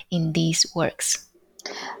element in these works?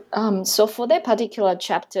 So for that particular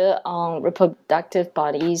chapter on reproductive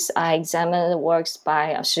bodies, I examined works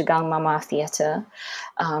by Shigang Mama Theater.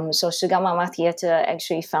 So Shigang Mama Theater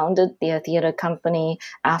actually founded their theater company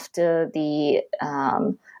after the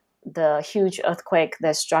huge earthquake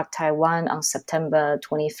that struck Taiwan on September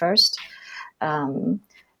 21st.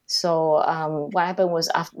 So what happened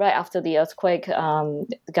was right after the earthquake, the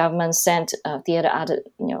government sent theater artists,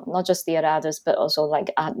 not just theater artists, but also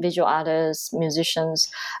like visual artists,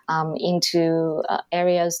 musicians into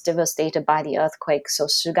areas devastated by the earthquake. So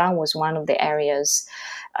Shigang was one of the areas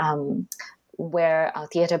where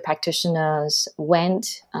theater practitioners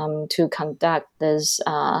went to conduct this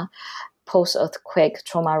post-earthquake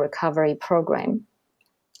trauma recovery program.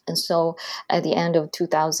 And so at the end of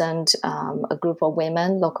 2000, a group of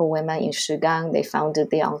women, local women in Shigang, they founded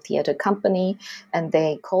their own theater company, and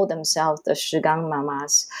they call themselves the Shigang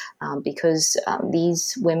Mamas because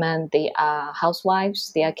these women, they are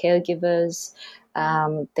housewives, they are caregivers,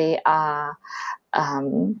 they are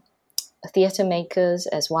theater makers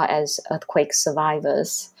as well as earthquake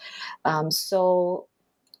survivors. So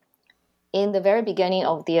in the very beginning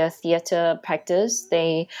of their theater practice,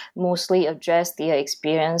 they mostly address their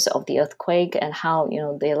experience of the earthquake and how,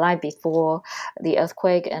 their life before the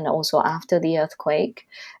earthquake and also after the earthquake.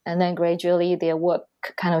 And then gradually their work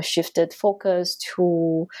kind of shifted focus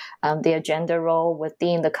to their gender role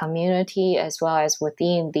within the community as well as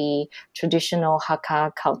within the traditional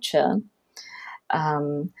Hakka culture.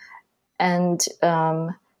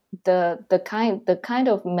 The kind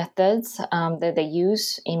of methods that they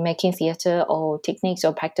use in making theater or techniques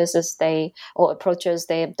or practices or approaches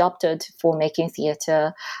they adopted for making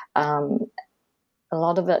theater, a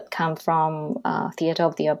lot of it come from Theater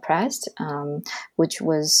of the Oppressed, which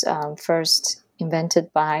was first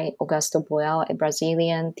invented by Augusto Boal, a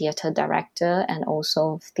Brazilian theater director and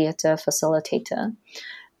also theater facilitator.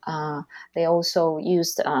 They also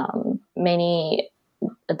used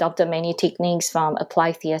adopted many techniques from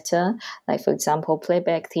applied theater, like, for example,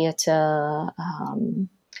 playback theater and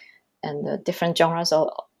the different genres of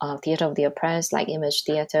theater of the oppressed, like image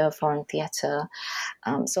theater, foreign theater.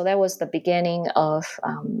 So that was the beginning of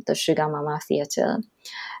the Shigang Mama Theater.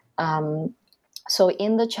 So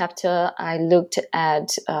in the chapter, I looked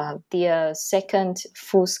at their second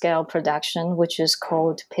full-scale production, which is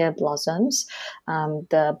called Pear Blossoms.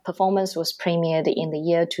 The performance was premiered in the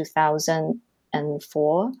year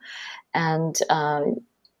 2004, and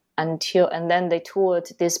then they toured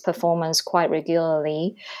this performance quite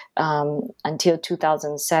regularly until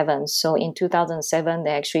 2007. So in 2007,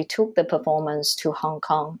 they actually took the performance to Hong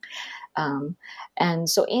Kong. And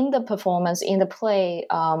so in the performance, in the play,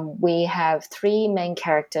 we have three main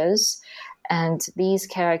characters, and these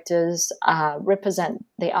characters represent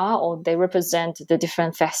the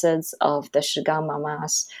different facets of the Shigang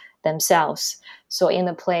Mamas themselves. So in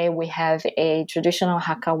the play, we have a traditional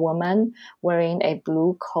Hakka woman wearing a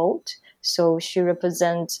blue coat. So she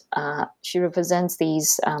represents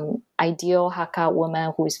these ideal Hakka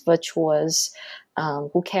woman who is virtuous,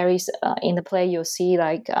 who carries, in the play you'll see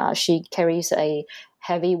she carries a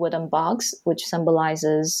heavy wooden box, which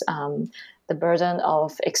symbolizes the burden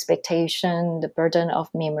of expectation, the burden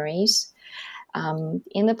of memories.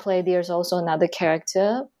 In the play, there's also another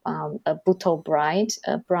character, a Buto bride,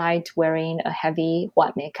 a bride wearing a heavy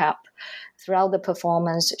white makeup. Throughout the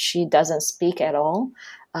performance, she doesn't speak at all,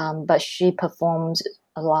 but she performs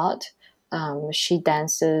a lot. She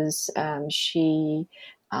dances.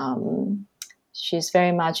 She's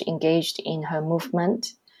very much engaged in her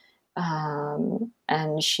movement.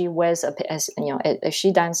 And she wears as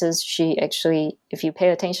she dances, she actually, if you pay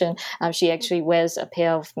attention, she actually wears a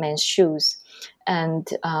pair of men's shoes. And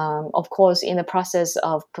of course, in the process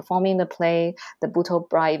of performing the play, the Buto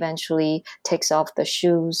bride eventually takes off the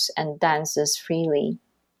shoes and dances freely.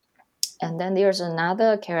 And then there's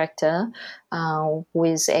another character who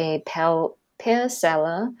is a pear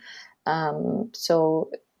seller.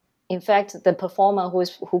 So in fact, the performer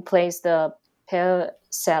who plays the pear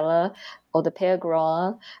seller or the pear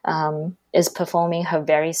grower is performing her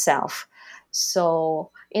very self.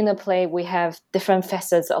 So in the play, we have different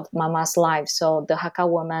facets of Mama's life. So the Hakka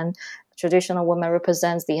woman, traditional woman,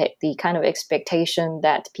 represents the kind of expectation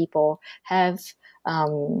that people have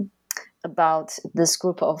about this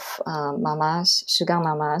group of mamas, Shugang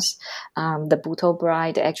mamas. The Buto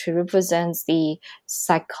bride actually represents the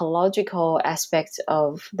psychological aspect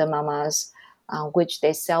of the mamas, which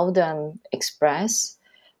they seldom express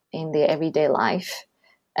in their everyday life.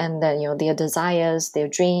 And then, their desires, their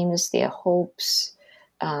dreams, their hopes,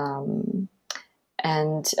 and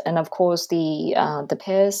of course the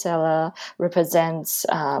pear seller represents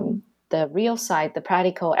the real side, the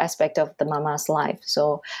practical aspect of the mama's life.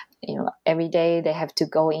 So, every day they have to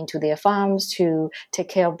go into their farms to take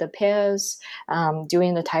care of the pears.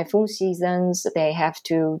 During the typhoon seasons, they have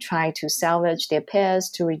to try to salvage their pears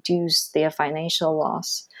to reduce their financial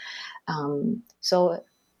loss. So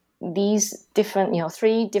these different,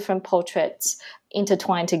 3 different portraits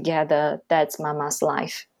intertwined together, that's Mama's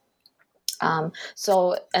life. And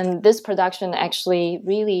this production actually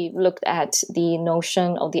really looked at the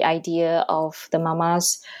notion or the idea of the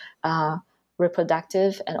Mama's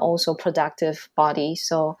reproductive and also productive body.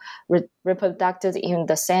 So reproductive in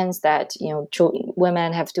the sense that,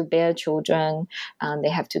 women have to bear children, they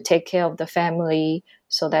have to take care of the family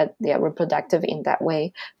so that they are reproductive in that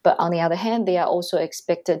way. But on the other hand, they are also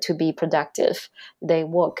expected to be productive. They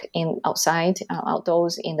work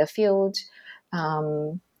outdoors in the field,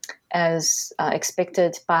 as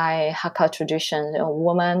expected by Hakka tradition. A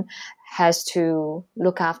woman has to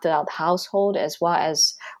look after the household as well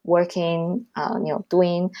as working,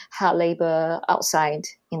 doing hard labor outside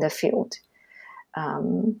in the field.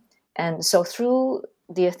 And so through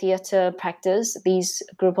their theater practice, these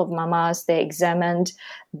group of mamas, they examined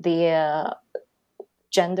their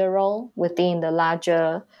gender role within the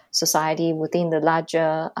larger society, within the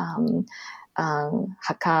larger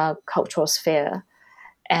Hakka cultural sphere.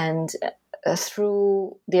 And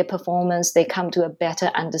through their performance, they come to a better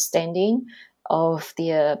understanding of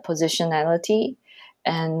their positionality.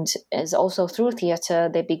 And as also through theater,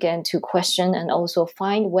 they began to question and also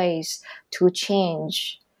find ways to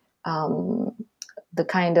change the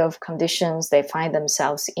kind of conditions they find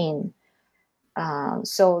themselves in.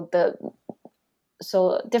 So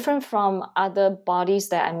different from other bodies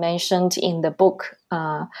that I mentioned in the book,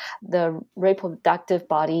 the reproductive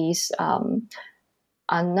bodies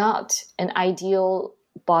are not an ideal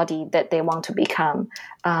body that they want to become.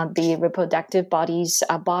 The reproductive bodies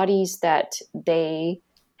are bodies that they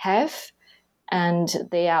have, and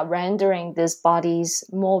they are rendering these bodies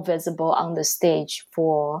more visible on the stage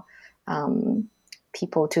for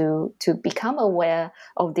people to become aware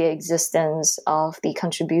of the existence of the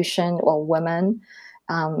contribution of women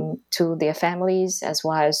to their families as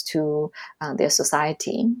well as to their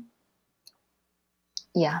society.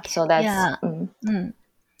 Yeah, so that's... Yeah.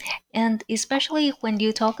 And especially when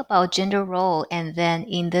you talk about gender role, and then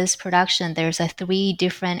in this production, there's 3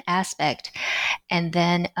 different aspects. And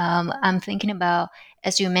then I'm thinking about,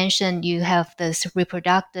 as you mentioned, you have this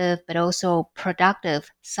reproductive but also productive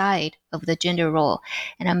side of the gender role.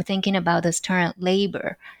 And I'm thinking about this term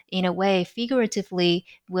labor. In a way, figuratively,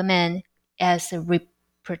 women as a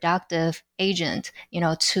reproductive agent,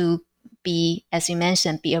 to be, as you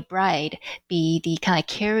mentioned, be a bride, be the kind of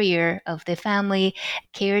carrier of the family,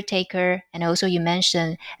 caretaker, and also you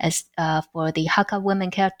mentioned as for the Hakka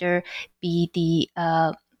women character, be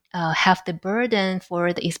the have the burden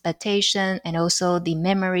for the expectation and also the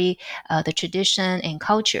memory, the tradition and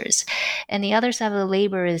cultures. And the other side of the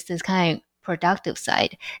labor is this kind of productive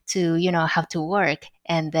side, to have to work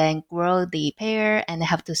and then grow the pear and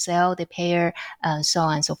have to sell the pear, so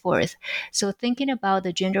on and so forth. So thinking about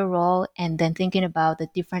the gender role and then thinking about the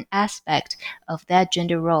different aspect of that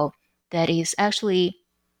gender role, that is actually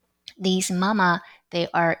these mama, they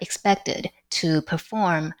are expected to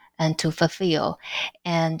perform and to fulfill.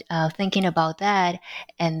 And thinking about that,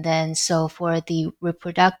 and then so for the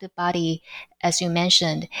reproductive body, as you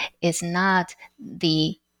mentioned, it's not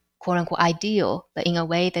the quote-unquote ideal, but in a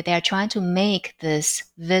way that they are trying to make this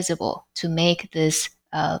visible, to make this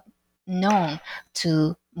known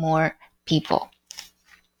to more people.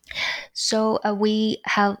 So we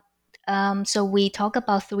have so we talk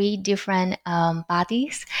about three different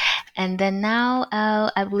bodies, and then now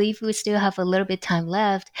I believe we still have a little bit time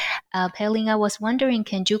left. Pei-Ling, I was wondering,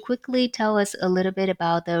 can you quickly tell us a little bit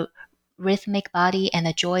about the rhythmic body and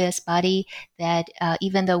a joyous body that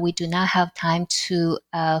even though we do not have time to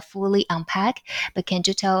fully unpack, but can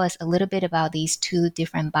you tell us a little bit about these two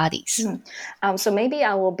different bodies? So maybe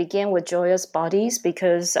I will begin with joyous bodies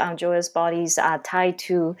because joyous bodies are tied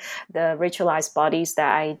to the ritualized bodies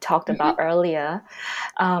that I talked about earlier.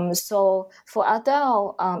 So for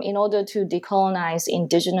Adele, in order to decolonize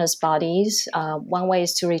indigenous bodies, one way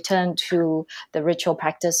is to return to the ritual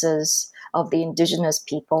practices of the indigenous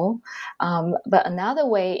people. But another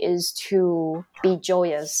way is to be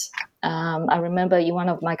joyous. I remember in one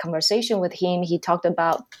of my conversation with him, he talked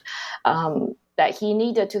about that he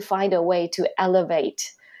needed to find a way to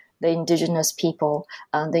elevate the indigenous people.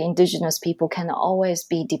 The indigenous people can always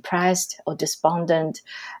be depressed or despondent.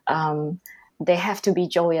 They have to be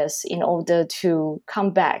joyous in order to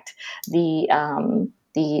combat the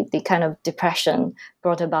kind of depression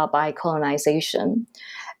brought about by colonization.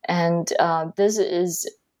 And this is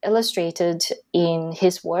illustrated in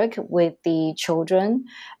his work with the children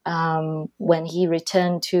when he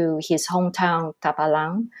returned to his hometown,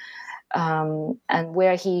 Tapalang, and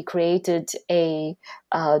where he created a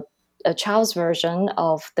child's version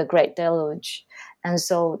of the Great Deluge. And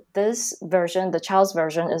so this version, the child's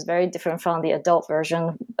version, is very different from the adult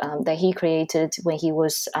version that he created when he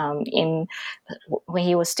was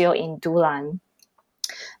still in Dulan.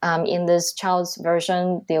 In this child's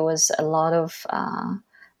version, there was a lot of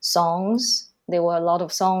songs. There were a lot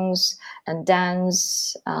of songs and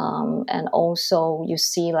dance, and also you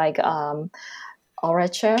see like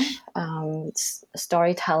orature,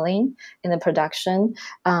 storytelling in the production.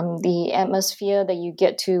 The atmosphere that you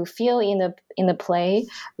get to feel in the play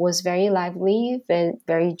was very lively, very,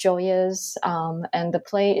 very joyous, and the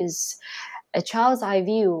play is a child's eye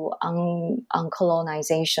view on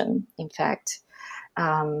colonization, in fact.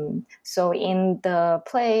 So in the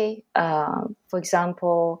play, for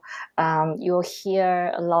example, you'll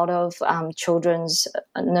hear a lot of children's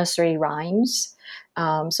nursery rhymes.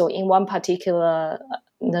 So in one particular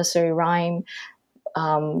nursery rhyme,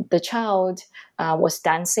 the child was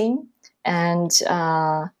dancing, and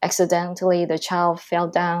accidentally the child fell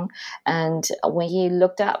down. And when he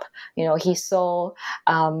looked up, he saw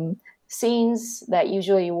scenes that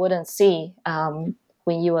usually you wouldn't see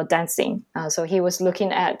when you were dancing. So he was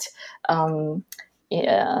looking at, the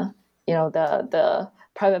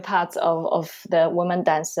private parts of the women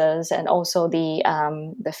dancers and also the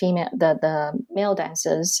male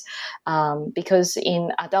dancers, because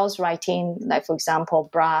in Adele's writing, like for example,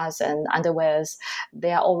 bras and underwears,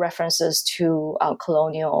 they are all references to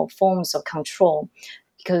colonial forms of control,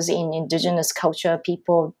 because in indigenous culture,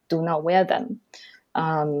 people do not wear them.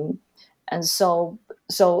 And so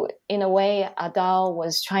in a way, Adele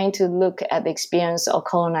was trying to look at the experience of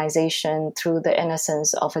colonization through the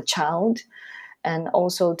innocence of a child, and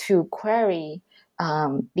also to query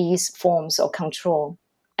these forms of control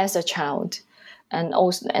as a child. And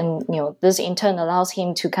this in turn allows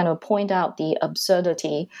him to kind of point out the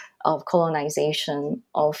absurdity of colonization,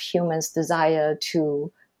 of humans' desire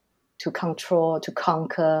to control, to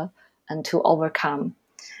conquer, and to overcome.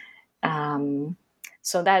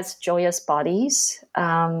 So that's Joyous Bodies.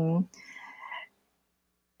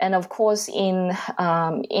 And of course, in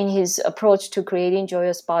his approach to creating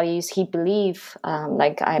Joyous Bodies, he believed,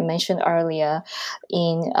 like I mentioned earlier,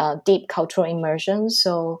 in deep cultural immersion.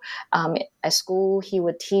 So at school, he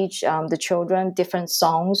would teach the children different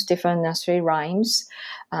songs, different nursery rhymes.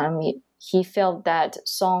 He felt that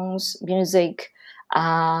songs, music,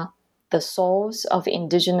 are the source of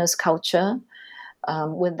indigenous culture.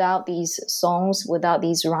 Without these songs, without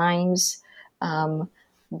these rhymes,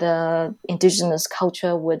 the indigenous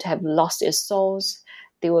culture would have lost its souls.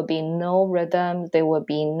 There would be no rhythm, there would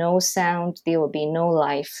be no sound, there would be no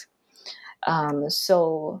life.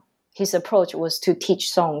 So his approach was to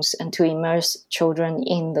teach songs and to immerse children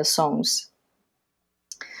in the songs.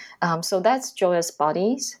 So that's Joyous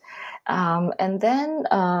Bodies. And then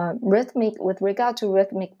with regard to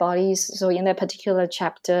rhythmic bodies, so in that particular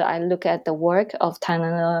chapter, I look at the work of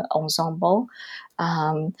Tanana Ensemble.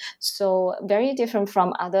 So very different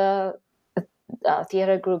from other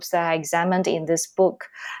theater groups that I examined in this book.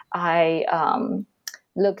 I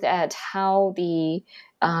looked at how the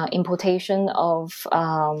importation of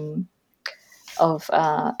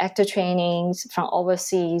actor trainings from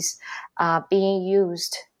overseas are being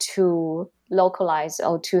used to localize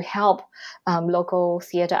or to help local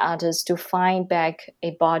theater artists to find back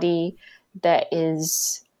a body that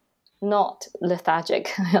is not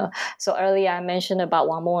lethargic. So earlier I mentioned about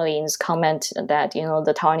Wang Molin's comment that,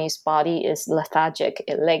 the Taiwanese body is lethargic,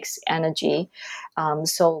 it lacks energy.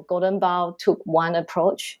 So Golden Bao took one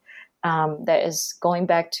approach that is going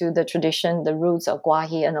back to the tradition, the roots of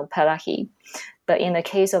Guahi and Pelahi. But in the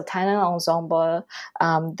case of Tainan Ensemble,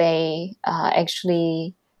 they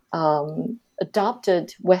actually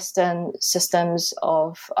adopted Western systems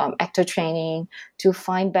of actor training to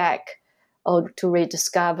find back or to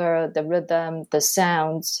rediscover the rhythm, the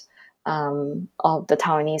sounds of the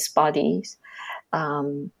Taiwanese bodies.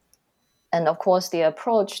 And of course, the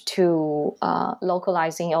approach to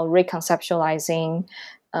localizing or reconceptualizing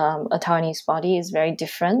a Taiwanese body is very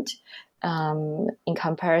different in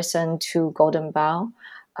comparison to Golden Bao.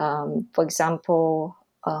 For example,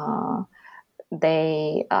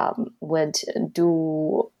 they would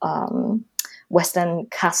do Western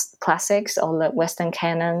classics or Western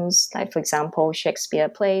canons, like, for example, Shakespeare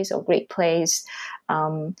plays or Greek plays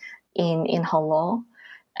in Holo.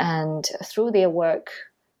 And through their work,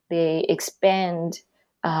 they expand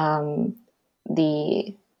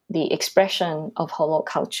the expression of Holo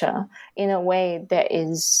culture in a way that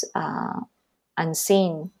is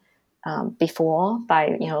unseen before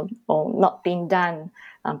by, or not being done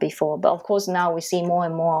before. But of course, now we see more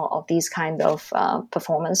and more of these kind of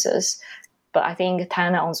performances. But I think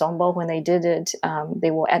Tainan Ensemble, when they did it,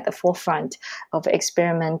 they were at the forefront of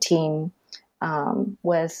experimenting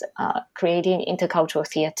with creating intercultural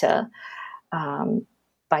theater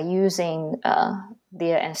by using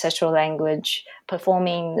their ancestral language,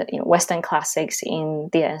 performing Western classics in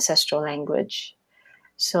their ancestral language.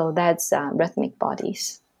 So that's Rhythmic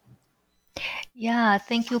Bodies. Yeah,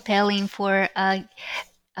 thank you, Pei-Ling, for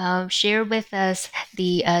share with us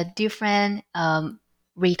the different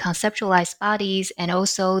reconceptualized bodies and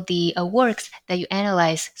also the works that you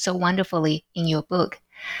analyze so wonderfully in your book.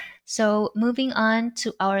 So moving on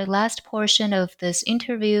to our last portion of this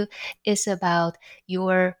interview is about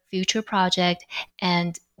your future project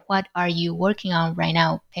and what are you working on right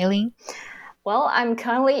now, Pei-Ling? Well, I'm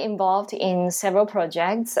currently involved in several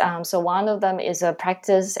projects. So one of them is a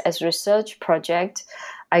practice as research project.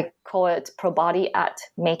 I call it ProBody Art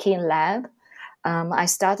Making Lab. I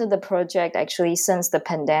started the project actually since the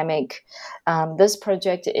pandemic. This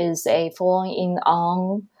project is a following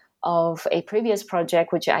on of a previous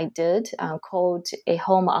project which I did called A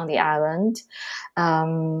Home on the Island.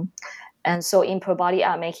 And so in ProBody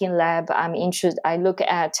Art Making Lab, I look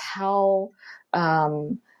at how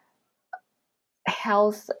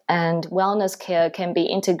health and wellness care can be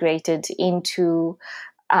integrated into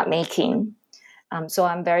art making. So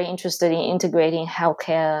I'm very interested in integrating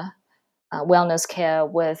healthcare, wellness care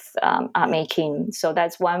with art making. So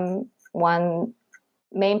that's one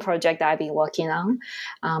main project I've been working on.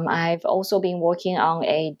 I've also been working on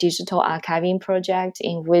a digital archiving project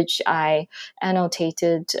in which I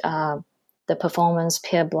annotated the performance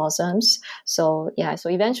Pear Blossoms. So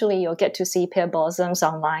eventually you'll get to see Pear Blossoms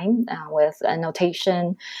online with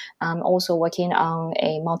annotation. I'm also working on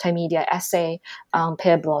a multimedia essay on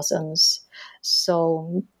Pear Blossoms.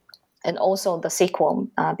 So, and also the sequel,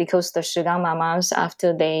 because the Shigang Mamas,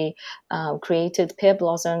 after they created Pear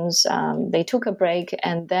Blossoms, they took a break,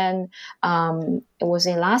 and then it was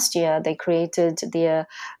in last year they created their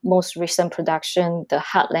most recent production, The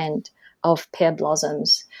Heartland of Pear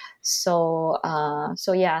Blossoms. So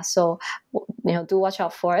do watch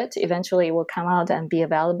out for it. Eventually it will come out and be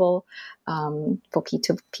available for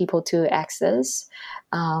people to access.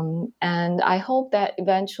 And I hope that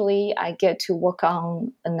eventually I get to work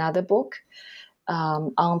on another book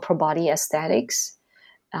on ProBody aesthetics.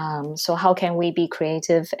 So how can we be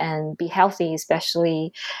creative and be healthy,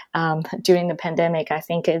 especially during the pandemic? I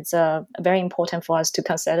think it's very important for us to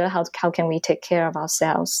consider how can we take care of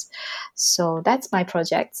ourselves. So that's my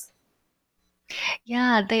project.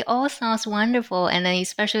 Yeah, they all sounds wonderful, and then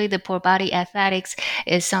especially the ProBody aesthetics,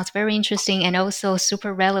 it sounds very interesting and also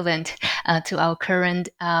super relevant to our current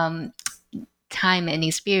time and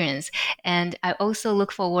experience. And I also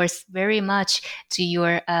look forward very much to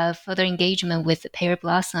your further engagement with Pear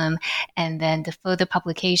Blossom and then the further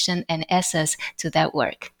publication and access to that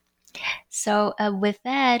work. So with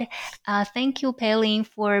that, thank you, Pei-Ling,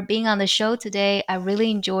 for being on the show today. I really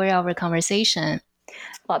enjoy our conversation.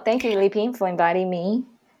 Well, thank you, Li-Ping, for inviting me.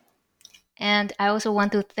 And I also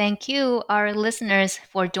want to thank you, our listeners,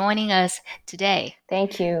 for joining us today.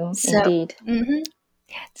 Thank you, indeed. Mm-hmm.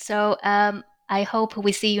 So I hope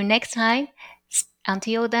we see you next time.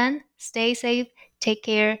 Until then, stay safe, take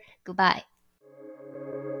care, goodbye.